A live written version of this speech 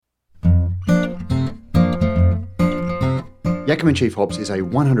Yakima Chief Hops is a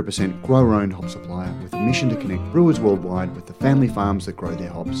 100% grower-owned hop supplier with a mission to connect brewers worldwide with the family farms that grow their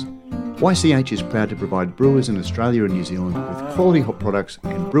hops. YCH is proud to provide brewers in Australia and New Zealand with quality hop products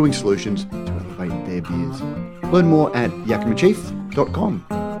and brewing solutions to elevate their beers. Learn more at yakimachief.com.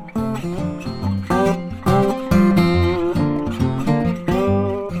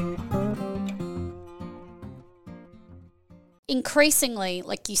 Increasingly,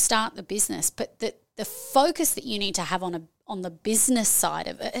 like, you start the business, but the focus that you need to have on the business side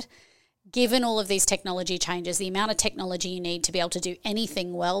of it, given all of these technology changes, the amount of technology you need to be able to do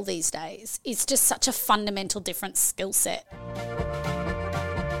anything well these days, it's just such a fundamental different skill set.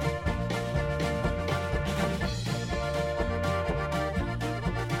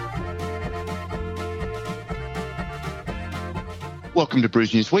 Welcome to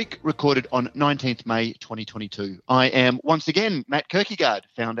Brews News Week, recorded on 19th May 2022. I am once again Matt Kierkegaard,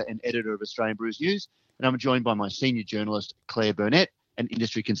 founder and editor of Australian Brews News, and I'm joined by my senior journalist Claire Burnett and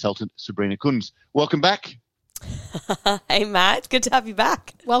industry consultant Sabrina Kunz. Welcome back. Hey Matt, good to have you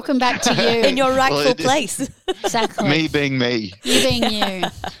back. Welcome back to you. In your rightful place. Exactly. Me being me. You being you.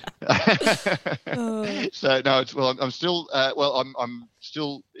 So no, I'm still. I'm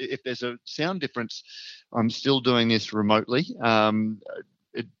still. If there's a sound difference, I'm still doing this remotely.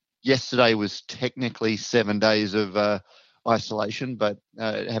 Yesterday was technically 7 days of isolation, but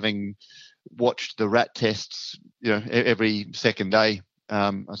having watched the rat tests, every second day,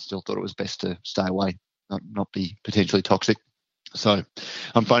 I still thought it was best to stay away, not be potentially toxic. So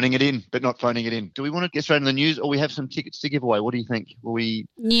I'm phoning it in, but not phoning it in. Do we want to get straight into the news, or we have some tickets to give away? What do you think? Will we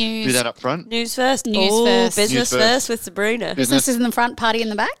do that up front? News first. News first. Business first with Sabrina. Business is in the front, party in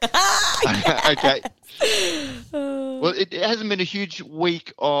the back. Okay. Well, it hasn't been a huge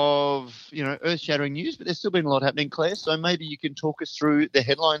week of, earth-shattering news, but there's still been a lot happening, Claire. So maybe you can talk us through the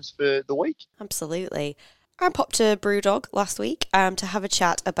headlines for the week. Absolutely. I popped to Brewdog last week to have a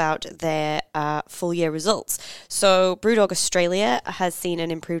chat about their full year results. So Brewdog Australia has seen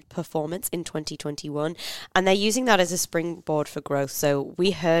an improved performance in 2021, and they're using that as a springboard for growth. So we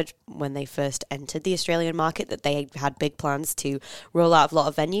heard when they first entered the Australian market that they had big plans to roll out a lot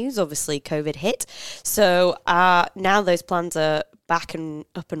of venues. Obviously, COVID hit. So now those plans are back and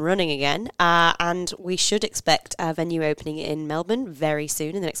up and running again, and we should expect a venue opening in Melbourne very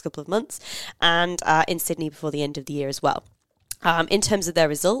soon in the next couple of months, and in Sydney before the end of the year as well. In terms of their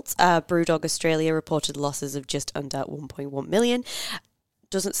results, Brewdog Australia reported losses of just under 1.1 million.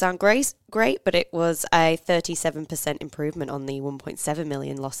 Doesn't sound great, but it was a 37% improvement on the 1.7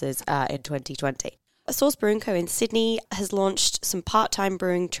 million losses in 2020. Source Brewing Co. in Sydney has launched some part-time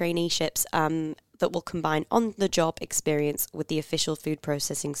brewing traineeships that will combine on-the-job experience with the official Food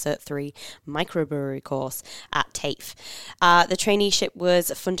Processing Cert 3 microbrewery course at TAFE. The traineeship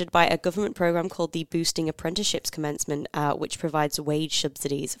was funded by a government program called the Boosting Apprenticeships Commencement, which provides wage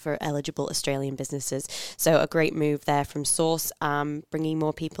subsidies for eligible Australian businesses. So a great move there from Source, bringing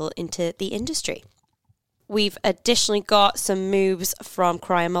more people into the industry. We've additionally got some moves from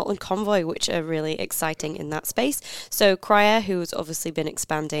Cryer Malt and Convoy, which are really exciting in that space. So Cryer, who's obviously been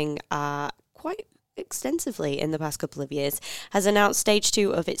expanding quite extensively in the past couple of years, has announced stage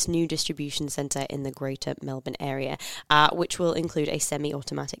 2 of its new distribution centre in the greater Melbourne area, which will include a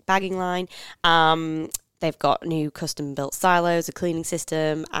semi-automatic bagging line. They've got new custom-built silos, a cleaning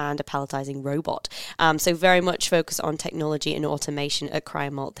system, and a palletising robot. So very much focus on technology and automation at Cryer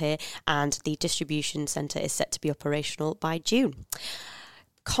Malt here, and the distribution centre is set to be operational by June.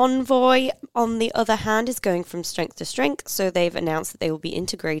 Convoy, on the other hand, is going from strength to strength. So they've announced that they will be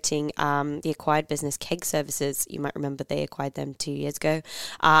integrating the acquired business Keg Services. You might remember they acquired them 2 years ago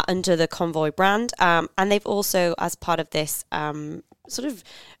under the Convoy brand. And they've also, as part of this, sort of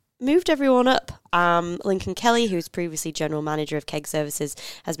moved everyone up. Lincoln Kelly, who's previously General Manager of Keg Services,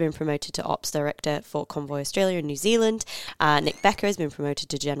 has been promoted to Ops Director for Convoy Australia and New Zealand. Nick Becker has been promoted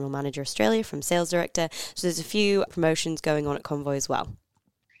to General Manager Australia from Sales Director. So there's a few promotions going on at Convoy as well.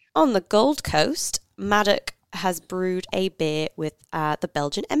 On the Gold Coast, Maddock has brewed a beer with the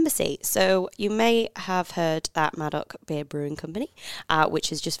Belgian Embassy. So you may have heard that Maddock Beer Brewing Company, which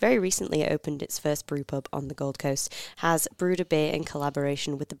has just very recently opened its first brew pub on the Gold Coast, has brewed a beer in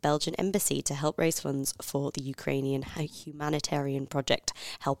collaboration with the Belgian Embassy to help raise funds for the Ukrainian humanitarian project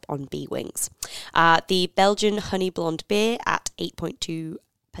Help on Bee Wings. The Belgian Honey Blonde beer at 8.2%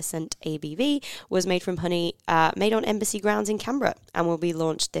 ABV was made from honey made on Embassy grounds in Canberra and will be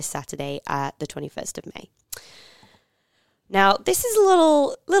launched this Saturday at the 21st of May. Now, this is a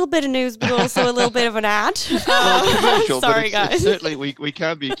little bit of news, but also a little bit of an ad. Sorry, guys. Certainly, we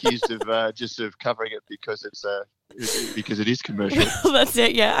can't be accused of just of covering it because it's because it is commercial. That's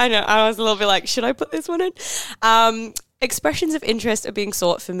it. Yeah, I know. I was a little bit like, should I put this one in? Expressions of interest are being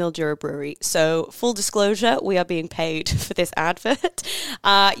sought for Mildura Brewery. So, full disclosure, we are being paid for this advert.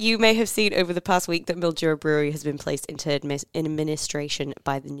 You may have seen over the past week that Mildura Brewery has been placed into administration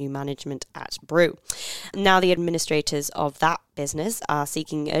by the new management at Brew. Now, the administrators of that business are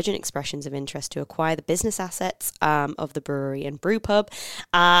seeking urgent expressions of interest to acquire the business assets of the brewery and brew pub,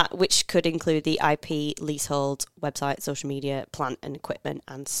 which could include the IP, leasehold, website, social media, plant and equipment,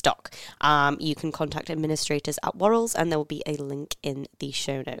 and stock. You can contact administrators at Worrells, and there will be a link in the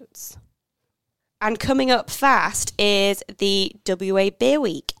show notes. And coming up fast is the WA Beer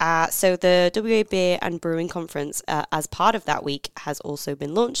Week. So the WA Beer and Brewing Conference, as part of that week, has also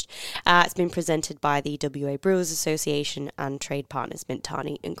been launched. It's been presented by the WA Brewers Association and trade partners Mint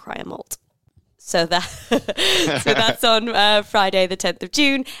Tarney and Cryer Malt. So that's on Friday, the 10th of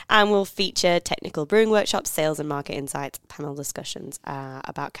June, and will feature technical brewing workshops, sales and market insights, panel discussions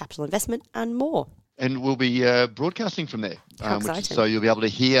about capital investment, and more. And we'll be broadcasting from there. How exciting. So you'll be able to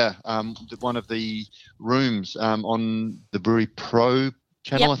hear one of the rooms on the Brewery Pro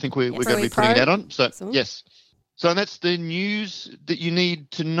channel. Yep. I think we're going to Brewery be putting Pro. that on. So, Excellent. yes. So that's the news that you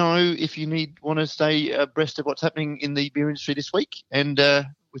need to know if you want to stay abreast of what's happening in the beer industry this week. And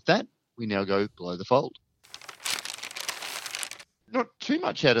with that, we now go below the fold. Not too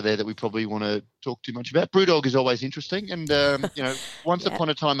much out of there that we probably want to talk too much about. Brewdog is always interesting, and once upon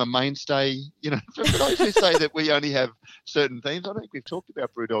a time a mainstay. For those who say that we only have certain themes, I think we've talked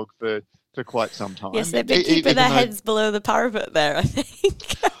about Brewdog for quite some time. Yes, they've been keeping their heads below the parapet there, I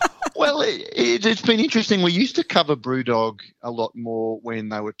think. Well, it's been interesting. We used to cover Brewdog a lot more when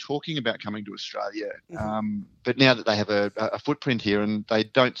they were talking about coming to Australia, but now that they have a footprint here, and they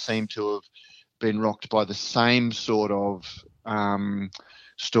don't seem to have been rocked by the same sort of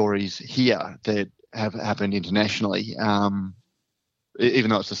stories here that have happened internationally, even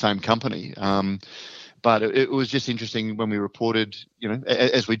though it's the same company. But it was just interesting when we reported,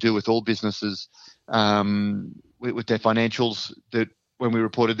 as we do with all businesses, with their financials, that when we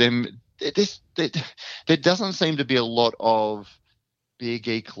reported them, there doesn't seem to be a lot of beer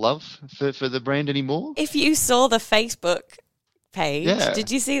geek love for the brand anymore. If you saw the Facebook page, did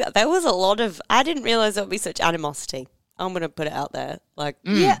you see that? There was a lot of, I didn't realise there would be such animosity. I'm going to put it out there. I'm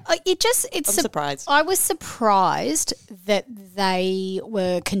surprised. I was surprised that they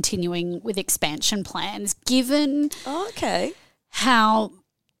were continuing with expansion plans, given how,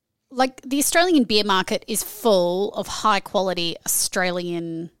 the Australian beer market is full of high-quality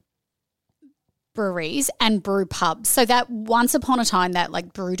Australian breweries and brew pubs. So that once upon a time, that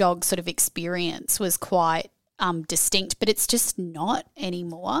Brewdog sort of experience was quite distinct, but it's just not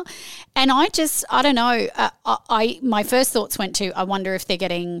anymore. And I don't know. My first thoughts went to, I wonder if they're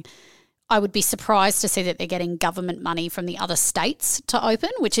getting, I would be surprised to see that they're getting government money from the other states to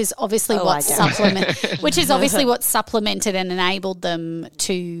open, which is obviously what supplemented and enabled them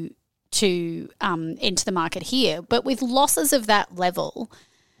to enter the market here. But with losses of that level,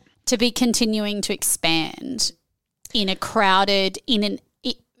 to be continuing to expand in a crowded,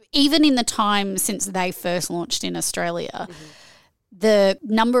 even in the time since they first launched in Australia, the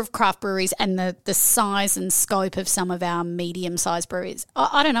number of craft breweries and the size and scope of some of our medium-sized breweries,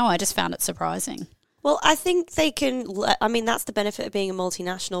 I don't know, I just found it surprising. Well, I think they can, that's the benefit of being a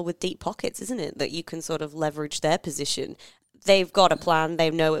multinational with deep pockets, isn't it? That you can sort of leverage their position. They've got a plan.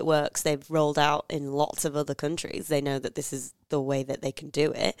 They know it works. They've rolled out in lots of other countries. They know that this is the way that they can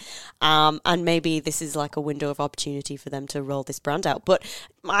do it. And maybe this is like a window of opportunity for them to roll this brand out. But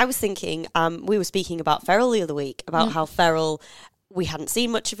I was thinking, we were speaking about Feral the other week, about how Feral, we hadn't seen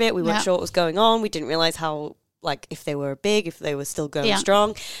much of it. We weren't sure what was going on. We didn't realise how, if they were big, if they were still going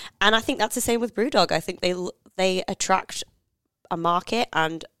strong. And I think that's the same with Brewdog. I think they attract a market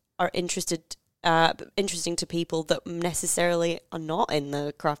and are interesting to people that necessarily are not in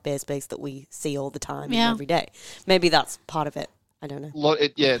the craft beer space that we see all the time and every day. Maybe that's part of it. I don't know. A lot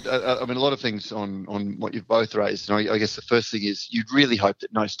of things on what you've both raised. And I guess the first thing is you'd really hope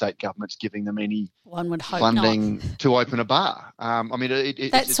that no state government's giving them any funding to open a bar.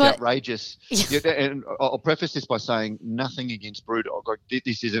 It's outrageous. And I'll preface this by saying nothing against Brewdog.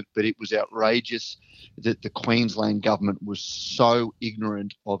 This isn't, but it was outrageous that the Queensland government was so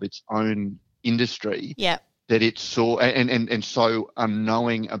ignorant of its own industry that it saw and so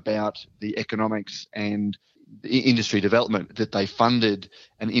unknowing about the economics and the industry development that they funded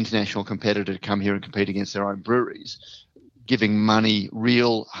an international competitor to come here and compete against their own breweries, giving money,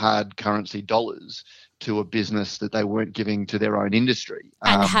 real hard currency dollars, to a business that they weren't giving to their own industry.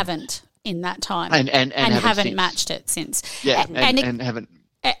 And haven't in that time. And haven't matched it since. Yeah, and haven't.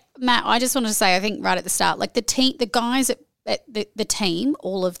 Matt, I just wanted to say, I think right at the start, the guys at the team,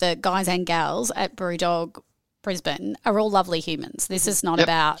 all of the guys and gals at Brewdog Brisbane are all lovely humans. This is not Yep.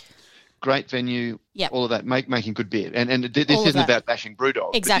 about Great venue, Yep. all of that, making good beer. And this All of isn't that. about bashing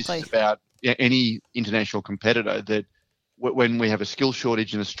Brewdog. Exactly. This is about any international competitor that when we have a skill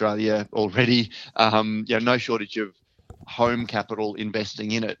shortage in Australia already, no shortage of home capital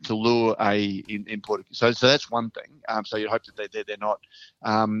investing in it to lure a importer. So that's one thing. So you hope that they're not.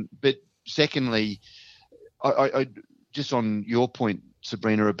 But secondly, I just on your point,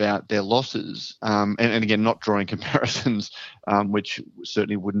 Sabrina, about their losses, and again, not drawing comparisons, which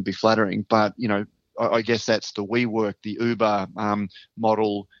certainly wouldn't be flattering, but, I guess that's the WeWork, the Uber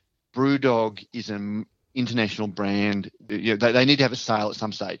model. Brewdog is an international brand. They need to have a sale at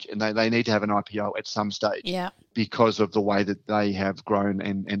some stage, and they need to have an IPO at some stage because of the way that they have grown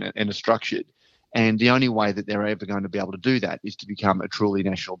and are structured. And the only way that they're ever going to be able to do that is to become a truly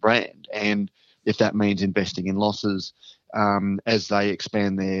national brand. And if that means investing in losses as they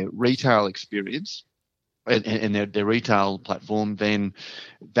expand their retail experience and their retail platform, then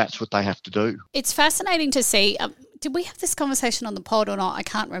that's what they have to do. It's fascinating to see. Did we have this conversation on the pod or not? I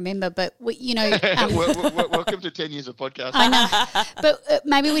can't remember, but Welcome to 10 years of podcast. I know, but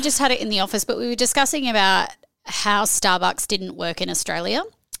maybe we just had it in the office. But we were discussing about how Starbucks didn't work in Australia,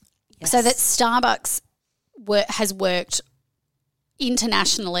 so that Starbucks has worked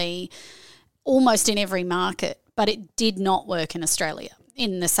internationally, almost in every market, but it did not work in Australia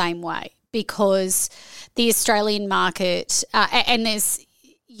in the same way because the Australian market, and there's,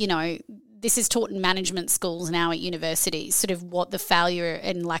 this is taught in management schools now at universities, sort of what the failure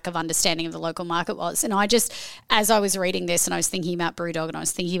and lack of understanding of the local market was. And I just, as I was reading this and I was thinking about Brewdog and I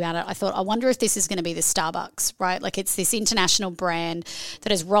was thinking about it, I thought, I wonder if this is going to be the Starbucks, right? Like it's this international brand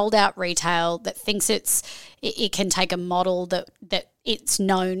that has rolled out retail, that thinks it can take a model that it's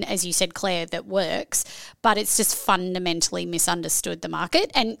known, as you said, Claire, that works, but it's just fundamentally misunderstood the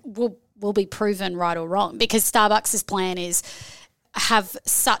market and will be proven right or wrong because Starbucks' plan is have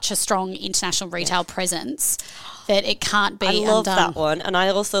such a strong international retail presence that it can't be undone. I love that one. And I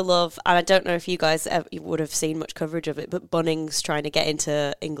also love, and I don't know if you guys would have seen much coverage of it, but Bunnings trying to get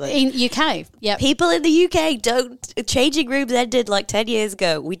into England. In UK, yeah. People in the UK don't, changing rooms ended like 10 years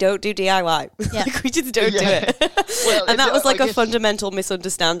ago. We don't do DIY. Yeah. We just don't do it. Well, and that was like a fundamental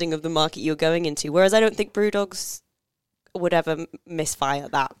misunderstanding of the market you're going into. Whereas I don't think Brewdogs would ever misfire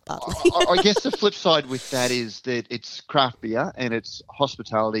that badly. I guess the flip side with that is that it's craft beer and it's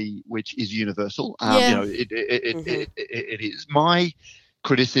hospitality, which is universal. It is. My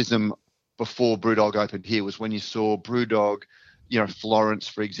criticism before Brewdog opened here was when you saw Brewdog, Florence,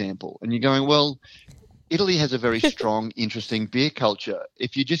 for example, and you're going, well, Italy has a very strong, interesting beer culture.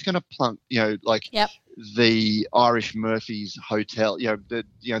 If you're just going to plunk, the Irish Murphy's Hotel,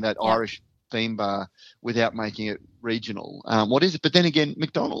 that Irish theme bar without making it regional. What is it? But then again,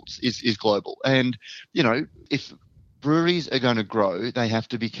 McDonald's is global. And, if breweries are going to grow, they have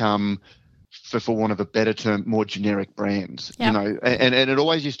to become, for want of a better term, more generic brands. Yep. And it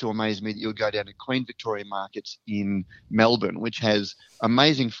always used to amaze me that you would go down to Queen Victoria Markets in Melbourne, which has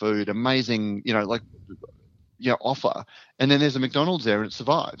amazing food, amazing, offer. And then there's a McDonald's there and it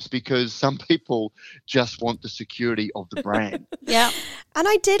survives because some people just want the security of the brand. Yeah. And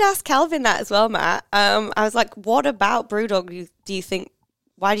I did ask Calvin that as well, Matt. I was like, what about Brewdog do you think,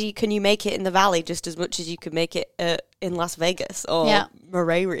 can you make it in the Valley just as much as you could make it in Las Vegas or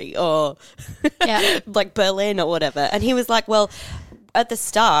Marairy or like Berlin or whatever? And he was like, well, at the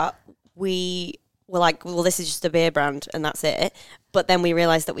start, we were like, well, this is just a beer brand and that's it. But then we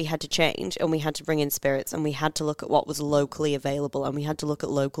realised that we had to change and we had to bring in spirits and we had to look at what was locally available and we had to look at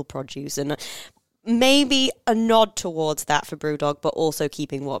local produce and maybe a nod towards that for Brewdog, but also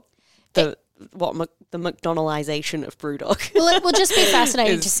keeping the McDonaldization of Brewdog. Well, it will just be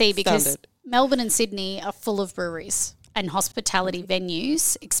fascinating to see because standard. Melbourne and Sydney are full of breweries and hospitality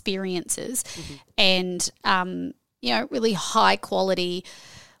venues, experiences, and really high quality,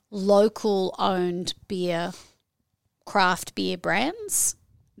 local owned craft beer brands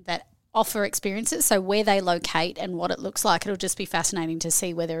that offer experiences. So where they locate and what it looks like, it'll just be fascinating to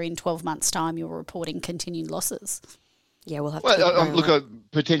see whether in 12 months' time you're reporting continued losses. Yeah, we'll have to.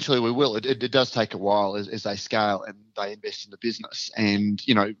 Potentially we will. It does take a while as they scale and they invest in the business. And,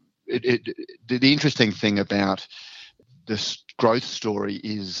 the interesting thing about this growth story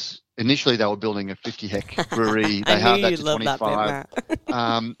is initially they were building a 50-hectare brewery. They halved that to 25. It's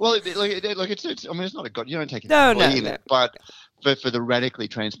not a god. You don't take it in it, but for the radically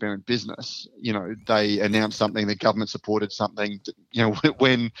transparent business, they announced something, the government supported something.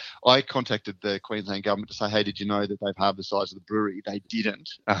 When I contacted the Queensland government to say, hey, did you know that they've halved the size of the brewery? They didn't.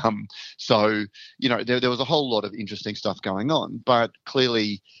 There was a whole lot of interesting stuff going on, but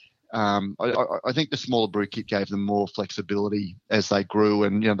clearly I think the smaller brew kit gave them more flexibility as they grew,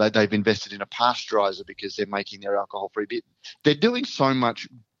 and they've invested in a pasteurizer because they're making their alcohol-free beer. They're doing so much,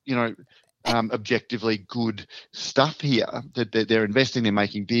 objectively good stuff here that they're investing. They're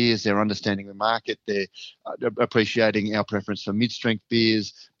making beers. They're understanding the market. They're appreciating our preference for mid-strength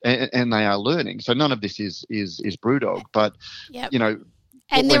beers, and they are learning. So none of this is BrewDog, but yep. when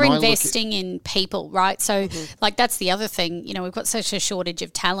And they're I investing in people, right? So, that's the other thing. We've got such a shortage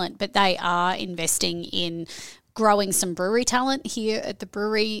of talent, but they are investing in growing some brewery talent here at the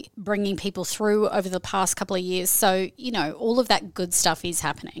brewery, bringing people through over the past couple of years. So, all of that good stuff is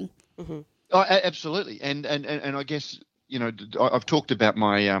happening. Mm-hmm. Oh, absolutely. And I guess, I've talked about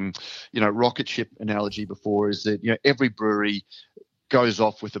my, rocket ship analogy before, is that, every brewery goes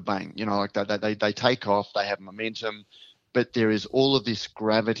off with a bang, like they take off, they have momentum, but there is all of this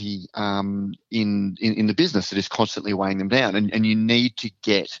gravity in the business that is constantly weighing them down. And you need to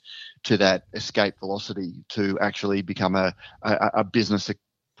get to that escape velocity to actually become a business that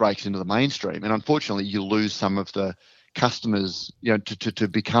breaks into the mainstream. And unfortunately, you lose some of the customers, to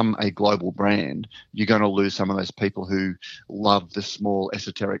become a global brand. You're going to lose some of those people who love the small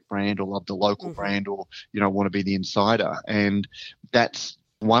esoteric brand or love the local brand or, want to be the insider. And that's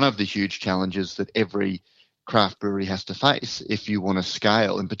one of the huge challenges that every craft brewery has to face if you want to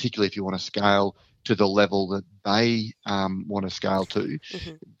scale, and particularly if you want to scale to the level that they want to scale to.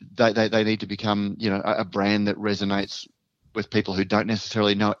 They need to become, a brand that resonates with people who don't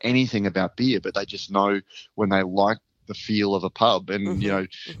necessarily know anything about beer, but they just know when they like the feel of a pub and,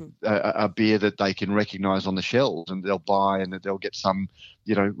 a beer that they can recognise on the shelves, and they'll buy, and that they'll get some,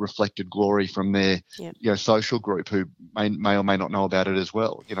 reflected glory from their, social group who may or may not know about it as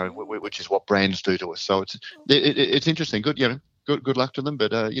well, which is what brands do to us. So it's interesting. Good luck to them,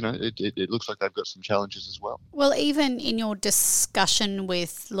 but it looks like they've got some challenges as well. Well, even in your discussion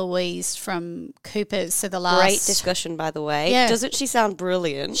with Louise from Coopers, so the last great discussion, by the way. Yeah. Doesn't she sound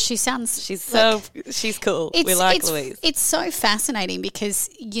brilliant? She's she's cool. We like Louise. It's so fascinating because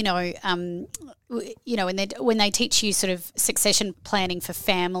when they teach you sort of succession planning for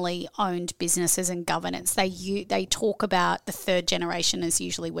family-owned businesses and governance, they talk about the third generation is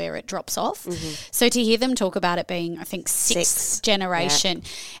usually where it drops off. So to hear them talk about it being, I think, sixth generation,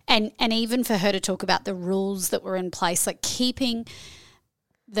 and even for her to talk about the rules that were in place, like keeping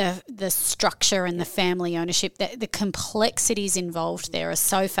the structure and the family ownership, the complexities involved there are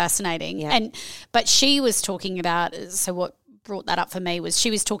so fascinating. But she was talking about, so what brought that up for me was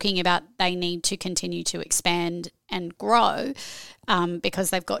she was talking about they need to continue to expand and grow because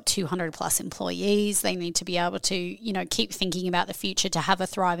they've got 200 plus employees. They need to be able to, keep thinking about the future to have a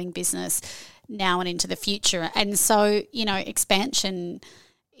thriving business now and into the future. And so, expansion,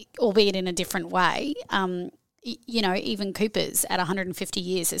 albeit in a different way, even Coopers at 150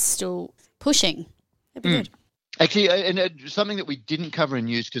 years is still pushing. That'd be good. Actually, and something that we didn't cover in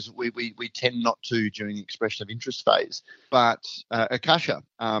news because we tend not to during the expression of interest phase, but Akasha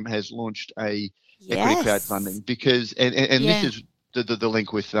has launched a equity crowdfunding because, and this is the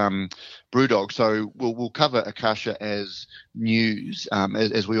link with BrewDog. So we'll cover Akasha as news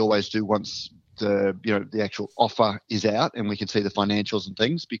as we always do once the actual offer is out and we can see the financials and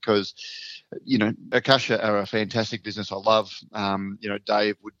things, because Akasha are a fantastic business. I love,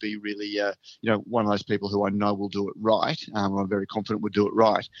 Dave would be really, one of those people who I know will do it right. I'm very confident would do it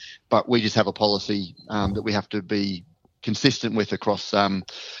right, but we just have a policy that we have to be consistent with across,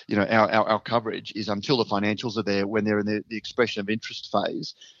 our coverage is until the financials are there, when they're in the expression of interest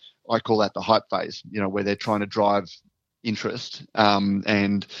phase. I call that the hype phase, where they're trying to drive interest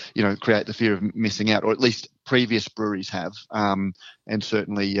and create the fear of missing out, or at least previous breweries have, and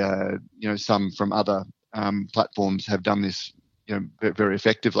certainly some from other platforms have done this very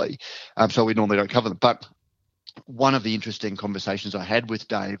effectively, so we normally don't cover them. But one of the interesting conversations I had with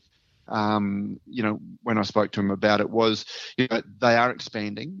Dave when I spoke to him about it was, they are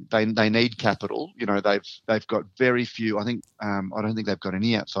expanding. They need capital. They've got very few. I think I don't think they've got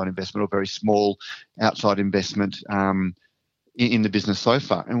any outside investment or very small outside investment in the business so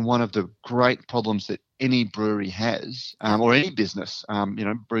far. And one of the great problems that any brewery has, or any business,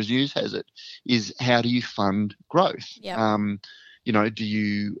 Brews News has it, is how do you fund growth?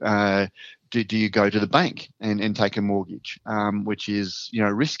 Do you go to the bank and take a mortgage, which is,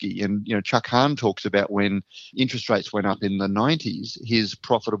 risky? And, Chuck Hahn talks about when interest rates went up in the 90s, his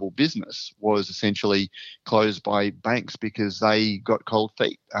profitable business was essentially closed by banks because they got cold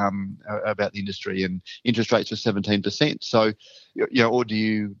feet about the industry, and interest rates were 17%. So, or do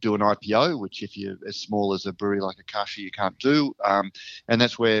you do an IPO, which if you're as small as a brewery like Akasha, you can't do. And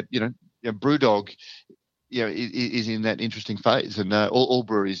that's where, BrewDog, is in that interesting phase, and all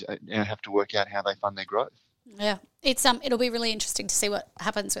breweries have to work out how they fund their growth. Yeah, it's it'll be really interesting to see what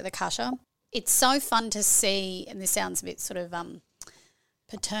happens with Akasha. It's so fun to see, and this sounds a bit sort of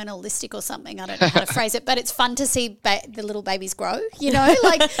paternalistic or something. I don't know how to phrase it, but it's fun to see the little babies grow.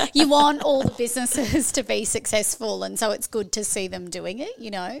 Like you want all the businesses to be successful, and so it's good to see them doing it.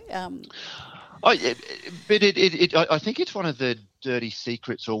 But I think it's one of the dirty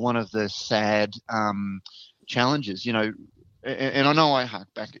secrets, or one of the sad challenges. And I know I hark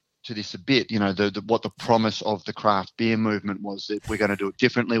back to this a bit. What the promise of the craft beer movement was, that we're going to do it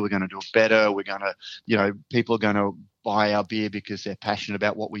differently, we're going to do it better, we're going to, people are going to buy our beer because they're passionate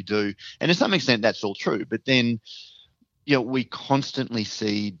about what we do. And to some extent, that's all true. But then, we constantly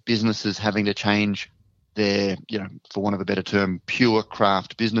see businesses having to change their, for want of a better term, pure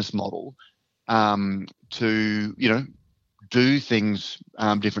craft business model to, do things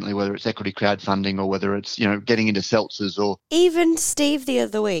differently, whether it's equity crowdfunding or whether it's, getting into seltzers or... Even Steve the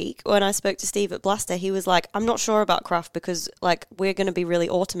other week, when I spoke to Steve at Blaster, he was like, I'm not sure about craft because, we're going to be really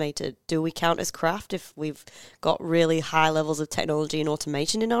automated. Do we count as craft if we've got really high levels of technology and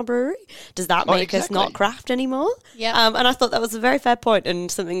automation in our brewery? Does that make us not craft anymore? Yeah. And I thought that was a very fair point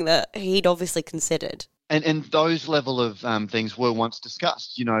and something that he'd obviously considered. And those level of things were once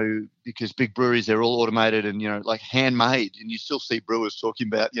discussed, because big breweries, they're all automated and, handmade. And you still see brewers talking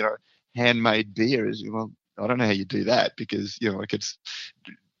about, handmade beer. Well, I don't know how you do that because, it's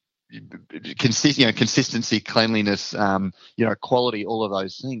consistency, cleanliness, quality, all of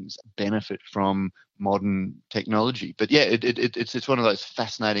those things benefit from modern technology. But, yeah, it's one of those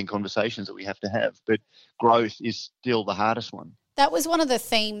fascinating conversations that we have to have. But growth is still the hardest one. That was one of the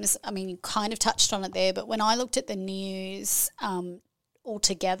themes. I mean, you kind of touched on it there, but when I looked at the news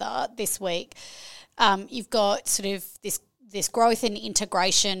altogether this week, you've got sort of this growth and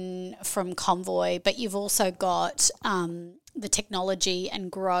integration from Convoy, but you've also got the technology and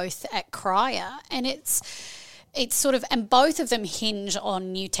growth at Cryer, and it's sort of, and both of them hinge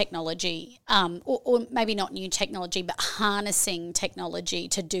on new technology, or maybe not new technology, but harnessing technology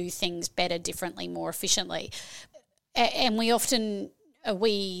to do things better, differently, more efficiently. And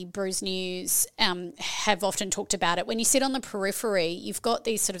we Brews News have often talked about it. When you sit on the periphery, you've got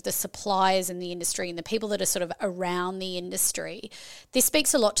these sort of the suppliers in the industry and the people that are sort of around the industry. This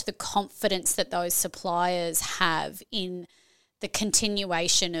speaks a lot to the confidence that those suppliers have in the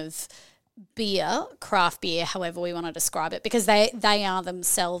continuation of beer, craft beer, however we want to describe it, because they are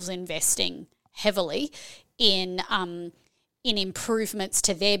themselves investing heavily in improvements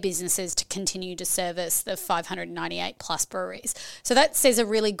to their businesses to continue to service the 598 plus breweries. So that says a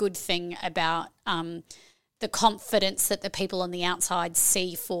really good thing about the confidence that the people on the outside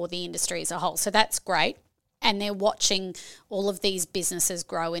see for the industry as a whole. So that's great. And they're watching all of these businesses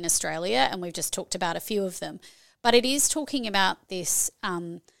grow in Australia, and we've just talked about a few of them. But it is talking about this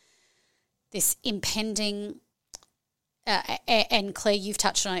this impending and Claire, you've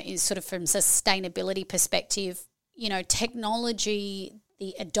touched on it, is sort of from a sustainability perspective, technology,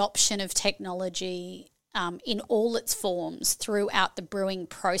 the adoption of technology in all its forms throughout the brewing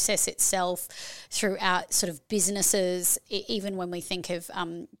process itself, throughout sort of businesses, even when we think of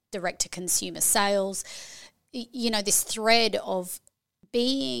direct-to-consumer sales, this thread of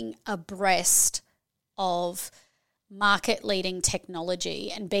being abreast of market-leading technology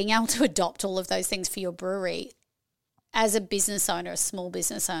and being able to adopt all of those things for your brewery. As a business owner, a small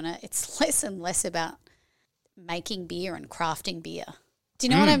business owner, it's less and less about making beer and crafting beer. Do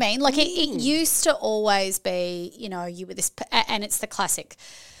you know what I mean? It used to always be, you were this, and it's the classic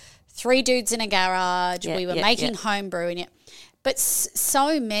 3 dudes in a garage, we were making home brew. But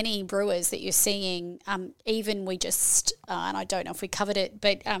so many brewers that you're seeing, even we just, and I don't know if we covered it,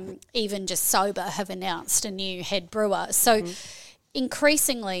 but even just Sober have announced a new head brewer. So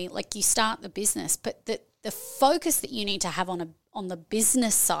increasingly, you start the business, but the focus that you need to have on the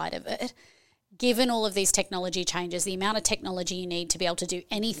business side of it, given all of these technology changes, the amount of technology you need to be able to do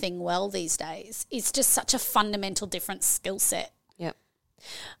anything well these days, it's just such a fundamental different skill set. Yep.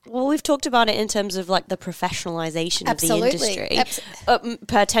 Well, we've talked about it in terms of the professionalization of the industry.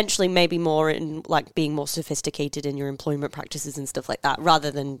 Potentially maybe more in being more sophisticated in your employment practices and stuff like that, rather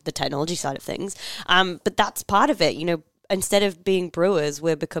than the technology side of things. But that's part of it, Instead of being brewers,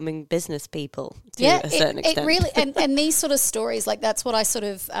 we're becoming business people to a certain extent. It really, and these sort of stories, that's what I sort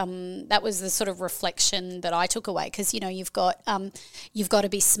of, that was the sort of reflection that I took away, because, you've got to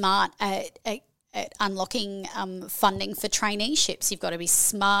be smart at unlocking funding for traineeships. You've got to be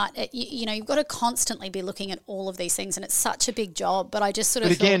smart at, you've got to constantly be looking at all of these things, and it's such a big job. But I just sort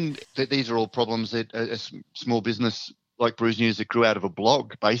of these are all problems that a small business like Brews News that grew out of a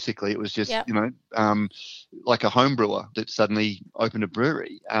blog. Basically, it was just like a home brewer that suddenly opened a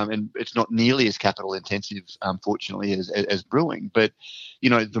brewery, and it's not nearly as capital intensive, unfortunately, as brewing. But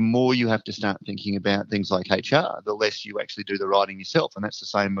the more you have to start thinking about things like HR, the less you actually do the writing yourself, and that's the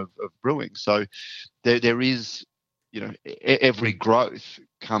same of brewing. So there is. Every growth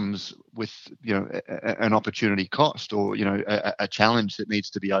comes with, an opportunity cost or, a challenge that needs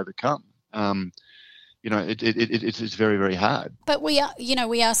to be overcome. It's very, very hard. But we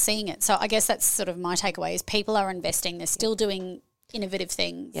are seeing it. So I guess that's sort of my takeaway is people are investing. They're still doing innovative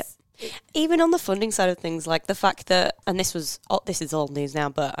things. Yep. Even on the funding side of things, like the fact that, and this is old news now,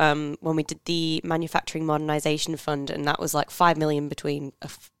 but when we did the Manufacturing Modernisation Fund, and that was like $5 million between a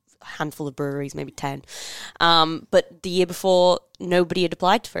handful of breweries, maybe 10. But the year before, nobody had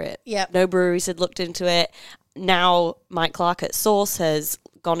applied for it. Yeah. No breweries had looked into it. Now, Mike Clark at Source has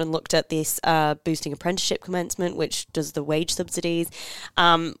gone and looked at this boosting apprenticeship commencement, which does the wage subsidies.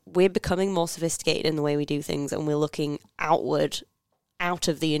 We're becoming more sophisticated in the way we do things, and we're looking outward out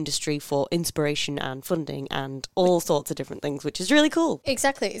of the industry for inspiration and funding and all sorts of different things, which is really cool.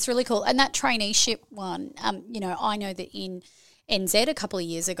 Exactly. It's really cool. And that traineeship one, I know that in NZ a couple of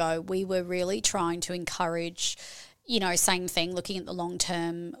years ago, we were really trying to encourage, same thing, looking at the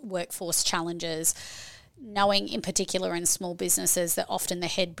long-term workforce challenges, knowing in particular in small businesses that often the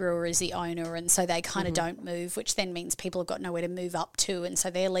head brewer is the owner and so they kind of don't move, which then means people have got nowhere to move up to and so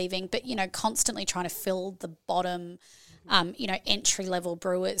they're leaving. But, constantly trying to fill the bottom, entry-level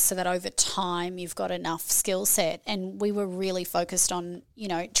brewers so that over time you've got enough skill set. And we were really focused on,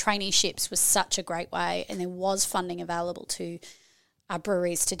 traineeships was such a great way and there was funding available to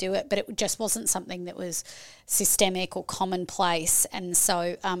breweries to do it, but it just wasn't something that was systemic or commonplace. And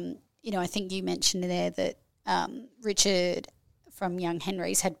so, I think you mentioned there that Richard from Young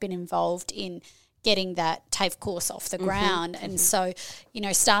Henry's had been involved in getting that TAFE course off the ground. And so,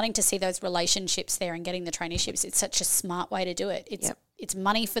 starting to see those relationships there and getting the traineeships, it's such a smart way to do it. It's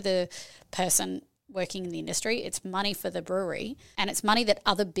money for the person working in the industry, it's money for the brewery, and it's money that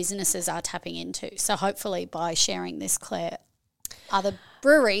other businesses are tapping into. So hopefully by sharing this, Claire, other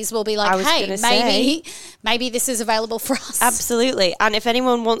breweries will be like, hey, maybe this is available for us. Absolutely. And if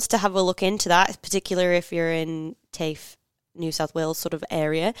anyone wants to have a look into that, particularly if you're in TAFE, New South Wales sort of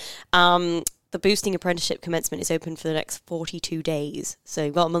area, the boosting apprenticeship commencement is open for the next 42 days. So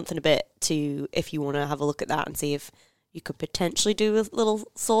you've got a month and a bit if you want to have a look at that and see if you could potentially do a little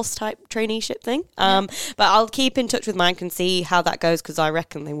Source type traineeship thing. But I'll keep in touch with Mike and see how that goes because I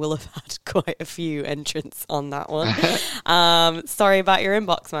reckon they will have had quite a few entrants on that one. Sorry about your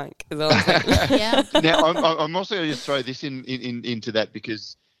inbox, Mike. Now, I'm also going to just throw this into that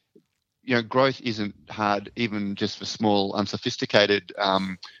because, growth isn't hard even just for small, unsophisticated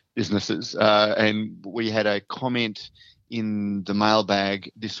businesses. And we had a comment in the mailbag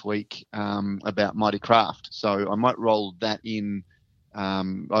this week about Mighty Craft. So I might roll that in.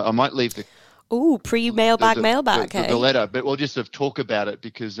 I might leave the pre-mailbag the letter, but we'll just sort of talk about it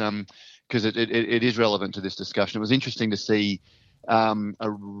because it is relevant to this discussion. It was interesting to see a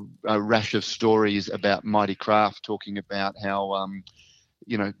rash of stories about Mighty Craft talking about how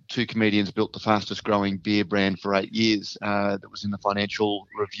two comedians built the fastest growing beer brand for 8 years. That was in the Financial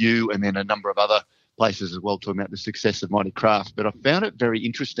Review, and then a number of other places as well, talking about the success of Mighty Craft. But I found it very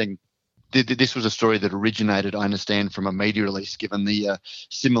interesting. This was a story that originated, I understand, from a media release, given the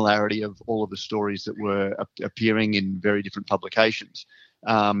similarity of all of the stories that were appearing in very different publications.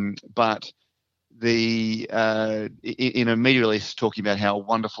 But in a media release talking about how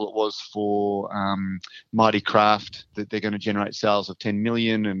wonderful it was for Mighty Craft, that they're going to generate sales of 10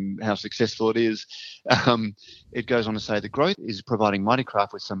 million and how successful it is, it goes on to say the growth is providing Mighty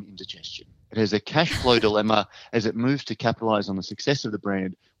Craft with some indigestion. It has a cash flow dilemma as it moves to capitalise on the success of the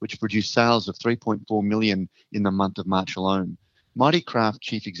brand, which produced sales of 3.4 million in the month of March alone. Mighty Craft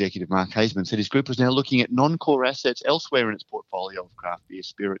Chief Executive Mark Haseman said his group was now looking at non-core assets elsewhere in its portfolio of craft beer,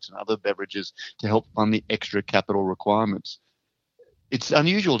 spirits and other beverages to help fund the extra capital requirements. It's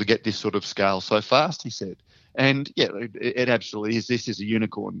unusual to get this sort of scale so fast, he said. And, yeah, it absolutely is. This is a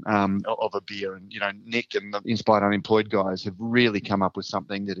unicorn of a beer. And, Nick and the Inspired Unemployed guys have really come up with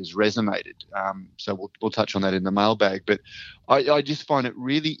something that has resonated. So we'll touch on that in the mailbag. But I just find it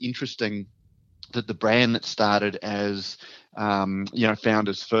really interesting that the brand that started as,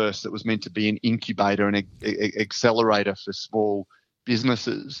 Founders First, that was meant to be an incubator and accelerator for small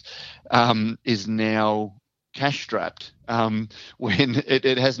businesses, is now cash-strapped when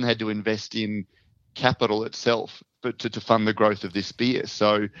it hasn't had to invest in capital itself, but to fund the growth of this beer.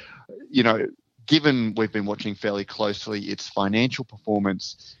 So, given we've been watching fairly closely its financial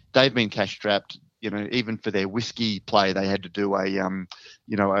performance, they've been cash-strapped even for their whiskey play, they had to do a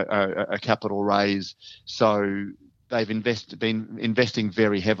capital raise. So they've been investing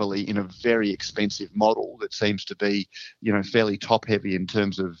very heavily in a very expensive model that seems to be, fairly top heavy in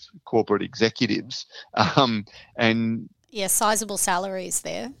terms of corporate executives, and sizable salaries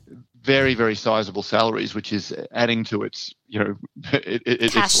there. Very, very sizable salaries, which is adding to its,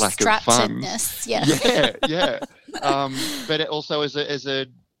 its lack of funds. Yeah. But also as a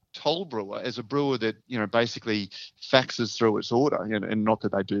toll brewer, as a brewer that basically faxes through its order, and not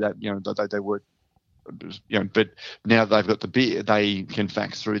that they do that, they work. But now they've got the beer, they can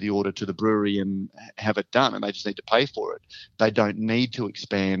fax through the order to the brewery and have it done, and they just need to pay for it. They don't need to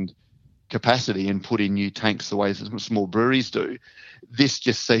expand capacity and put in new tanks the way small breweries do. This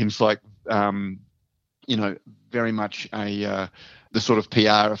just seems like, very much the sort of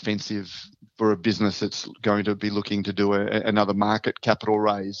PR offensive for a business that's going to be looking to do another market capital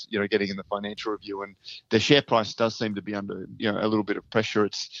raise, getting in the financial review. And their share price does seem to be under, a little bit of pressure.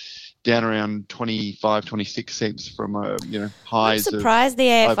 It's down around 25, 26 cents from highs. I'm surprised the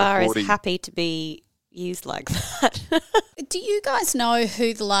AFR is happy to be used like that. Do you guys know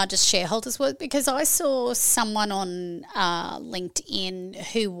who the largest shareholders were? Because I saw someone on LinkedIn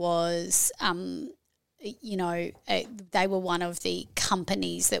who was, they were one of the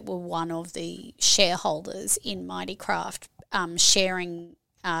companies that were one of the shareholders in Mighty Craft, sharing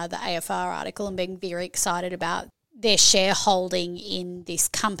the AFR article and being very excited about their shareholding in this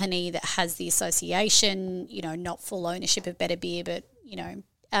company that has the association, not full ownership of Better Beer, but,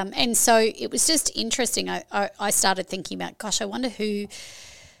 and so it was just interesting. I started thinking about, gosh, I wonder who,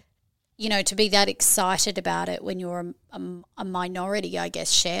 to be that excited about it when you're a minority, I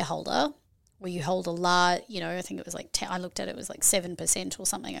guess, shareholder, where you hold a large, I think it was like, I looked at it was like 7% or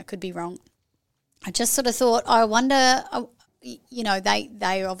something. I could be wrong. I just sort of thought, I wonder,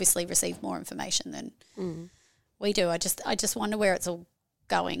 they obviously receive more information than we do. I just wonder where it's all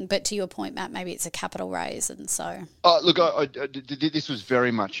going. But to your point, Matt, maybe it's a capital raise, and so. Look, this was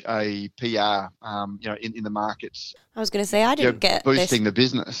very much a PR, in the markets. I was going to say I didn't get boosting the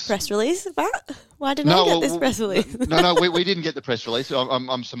business press release about. Why didn't I get this press release? No, we didn't get the press release.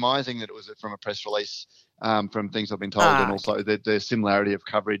 I'm surmising that it was from a press release, from things I've been told, and also the similarity of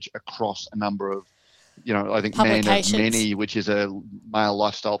coverage across a number of. I think Man of Many, which is a male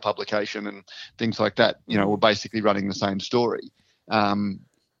lifestyle publication, and things like that, were basically running the same story.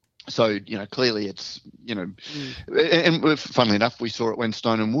 So, clearly it's, and funnily enough, we saw it when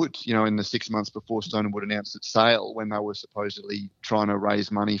Stone & Wood, in the 6 months before Stone & Wood announced its sale, when they were supposedly trying to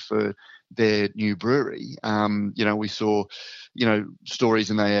raise money for their new brewery. We saw, stories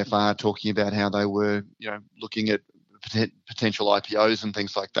in the AFR talking about how they were, looking at potential IPOs and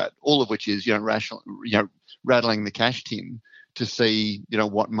things like that, all of which is, rattling the cash tin to see,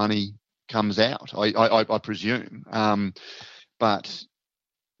 what money comes out, I presume. But,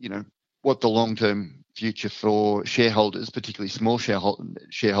 what the long-term future for shareholders, particularly small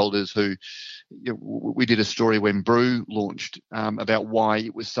shareholders who, we did a story when Brew launched about why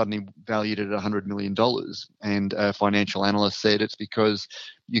it was suddenly valued at $100 million. And a financial analyst said it's because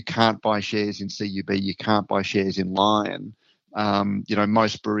you can't buy shares in CUB, you can't buy shares in Lion.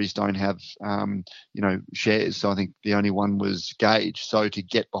 Most breweries don't have, shares. So I think the only one was Gage. So to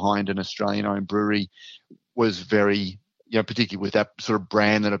get behind an Australian-owned brewery was very, particularly with that sort of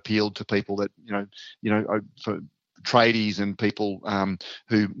brand that appealed to people that, for tradies and people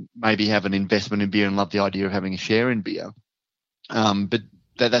who maybe have an investment in beer and love the idea of having a share in beer. But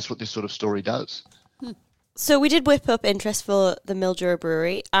that's what this sort of story does. So we did whip up interest for the Mildura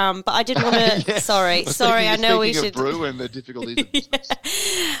Brewery, but I did want to. Yes. Sorry. I know we should. Brew and the difficulties of business.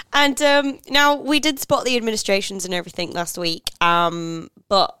 And now we did spot the administrations and everything last week,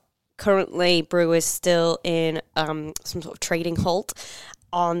 but currently Brew is still in some sort of trading halt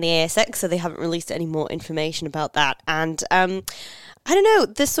on the ASX, so they haven't released any more information about that. And I don't know,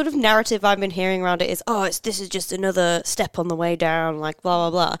 this sort of narrative I've been hearing around it is, this is just another step on the way down, like blah,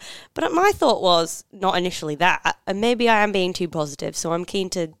 blah, blah. But my thought was not initially that, and maybe I am being too positive, so I'm keen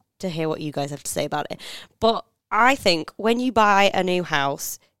to hear what you guys have to say about it. But I think when you buy a new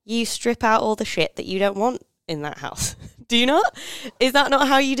house, you strip out all the shit that you don't want in that house. Do you not? Is that not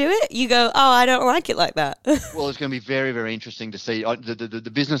how you do it? You go, I don't like it like that. Well, it's going to be very, very interesting to see.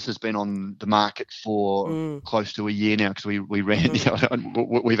 The business has been on the market for close to a year now, because we ran.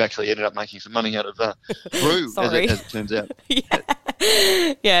 We've actually ended up making some money out of Brew, as it turns out.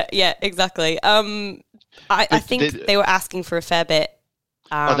 Yeah, exactly. I think they were asking for a fair bit.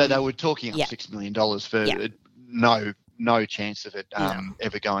 They were talking up $6 million for no chance of it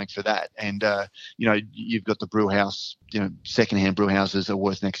ever going for that. And you've got the brew house. Secondhand brew houses are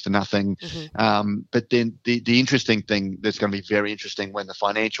worth next to nothing. But then the interesting thing that's going to be very interesting when the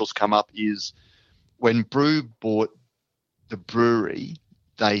financials come up is when Brew bought the brewery.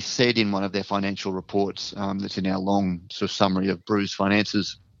 They said in one of their financial reports, that's in our long sort of summary of Brew's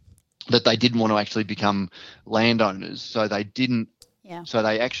finances, that they didn't want to actually become landowners. So they didn't. Yeah. So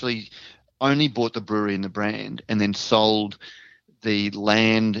they actually only bought the brewery and the brand, and then sold the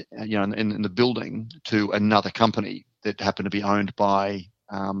land, in the building to another company that happened to be owned by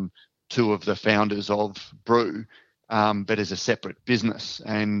two of the founders of Brew, but as a separate business.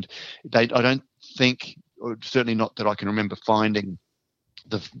 And I don't think, or certainly not that I can remember finding,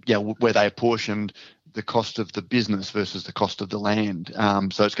 where they apportioned the cost of the business versus the cost of the land.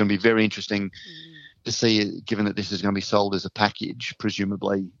 So it's going to be very interesting to see, given that this is going to be sold as a package,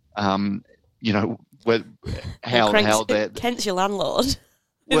 presumably, how that Kent's your landlord.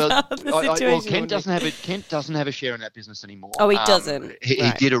 Well, Kent doesn't have a share in that business anymore. Oh, he doesn't.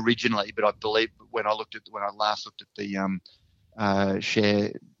 He did originally, but I believe when I last looked at the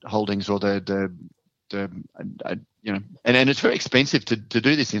share holdings or and it's very expensive to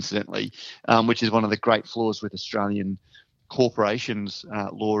do this, incidentally, which is one of the great flaws with Australian corporations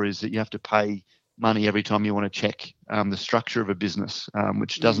law, is that you have to pay money every time you want to check the structure of a business,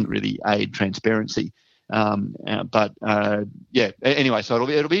 which doesn't really aid transparency. Anyway, so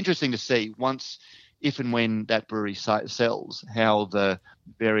it'll be interesting to see if and when that brewery sells, how the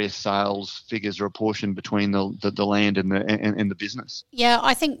various sales figures are apportioned between the land and the business. Yeah,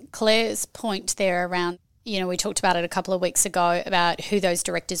 I think Claire's point there around, we talked about it a couple of weeks ago about who those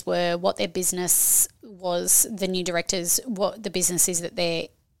directors were, what their business was, the new directors, what the business is that they're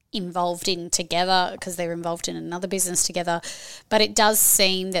involved in together, because they're involved in another business together. But it does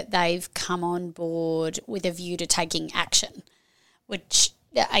seem that they've come on board with a view to taking action, which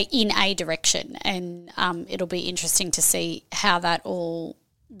in a direction, and it'll be interesting to see how that all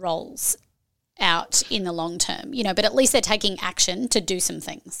rolls out in the long term, but at least they're taking action to do some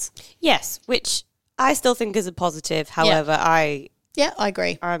things. Yes, which I still think is a positive. However, I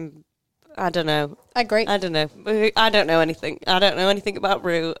agree. I don't know. I agree. I don't know. I don't know anything. I don't know anything about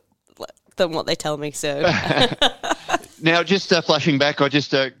Brew than what they tell me, so. Now, just flashing back, I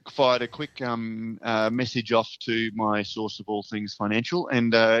just fired a quick message off to my source of all things financial.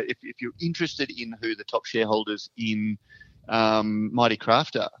 And if you're interested in who the top shareholders in Mighty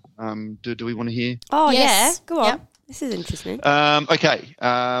Craft are, do we want to hear? Oh, yes. Yeah. Go on. Yep. This is interesting. Okay.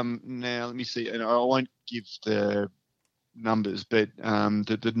 Now, let me see. And I won't give the numbers, but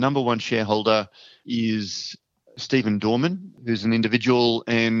the number one shareholder is Stephen Dorman, who's an individual,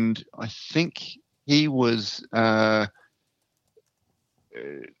 and I think he was I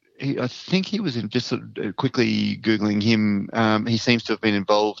think he was in, just sort of quickly Googling him, he seems to have been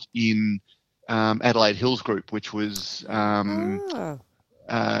involved in Adelaide Hills Group, which was Mismatch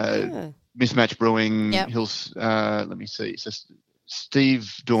Brewing. Yep. Hills, let me see. So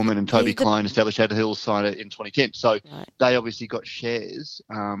Steve Dorman and Toby Klein established Adelaide Hills Cider in 2010. So they obviously got shares.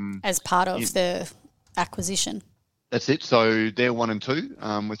 As part of the acquisition. That's it. So they're 1 and 2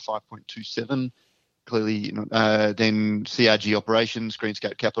 with 5.27. Clearly, then CRG Operations,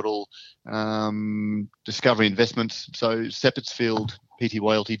 Greenscape Capital, Discovery Investments, so Seppertsfield, Pty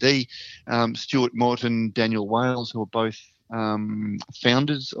Ltd, Stuart Morton, Daniel Wales, who are both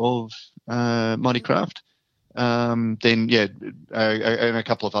founders of Mighty Craft. And a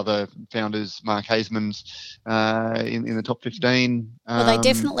couple of other founders, Mark Hasemans, in the top 15. Well, they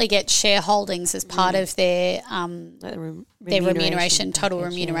definitely get shareholdings as part of their remuneration, total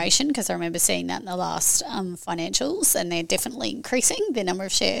remuneration, because I remember seeing that in the last financials, and they're definitely increasing the number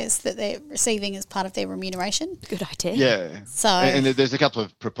of shares that they're receiving as part of their remuneration. Good idea. Yeah. So, and there's a couple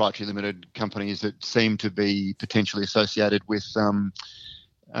of proprietary limited companies that seem to be potentially associated with some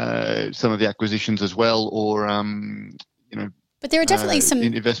of the acquisitions as well, or but there are definitely some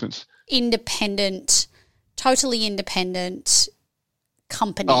investments, totally independent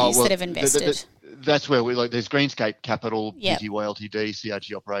companies that have invested. That's where there's Greenscape Capital, Pty Ltd,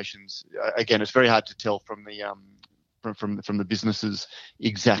 CRG Operations. Again, it's very hard to tell from the from the businesses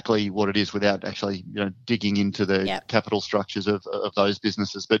exactly what it is without actually digging into the capital structures of those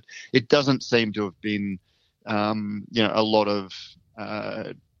businesses. But it doesn't seem to have been a lot of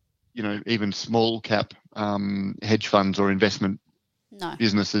even small cap hedge funds or investment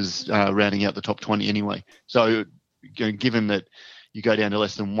businesses rounding out the top 20 anyway. So given that you go down to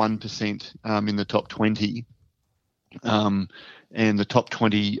less than 1% in the top 20, and the top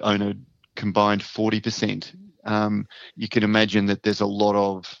 20 own a combined 40%, you can imagine that there's a lot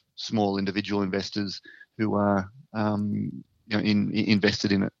of small individual investors who are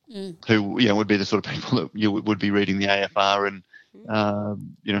invested in it, who would be the sort of people that you would be reading the AFR and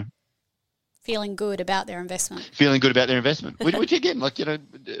feeling good about their investment. Which again,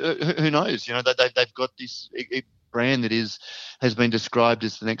 who knows? They've got this brand that has been described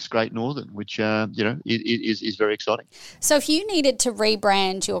as the next Great Northern, which is very exciting. So if you needed to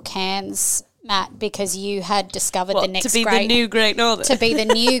rebrand your cans, Matt, because you had discovered the next the new Great Northern, to be the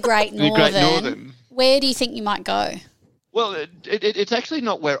new Great Northern, where do you think you might go? Well, it's actually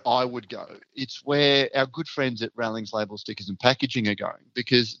not where I would go. It's where our good friends at Rallings Label Stickers and Packaging are going,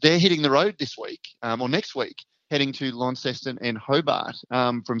 because they're hitting the road this week or next week, heading to Launceston and Hobart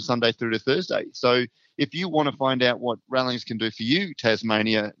from Sunday through to Thursday. So if you want to find out what Rallings can do for you,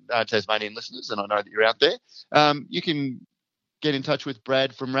 Tasmanian listeners, and I know that you're out there, you can get in touch with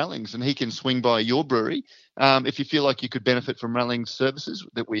Brad from Rallings, and he can swing by your brewery. If you feel like you could benefit from Rallings services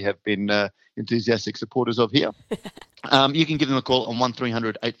that we have been enthusiastic supporters of here, you can give them a call on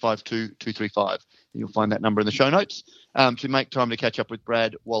 1300 852 235. You'll find that number in the show notes to make time to catch up with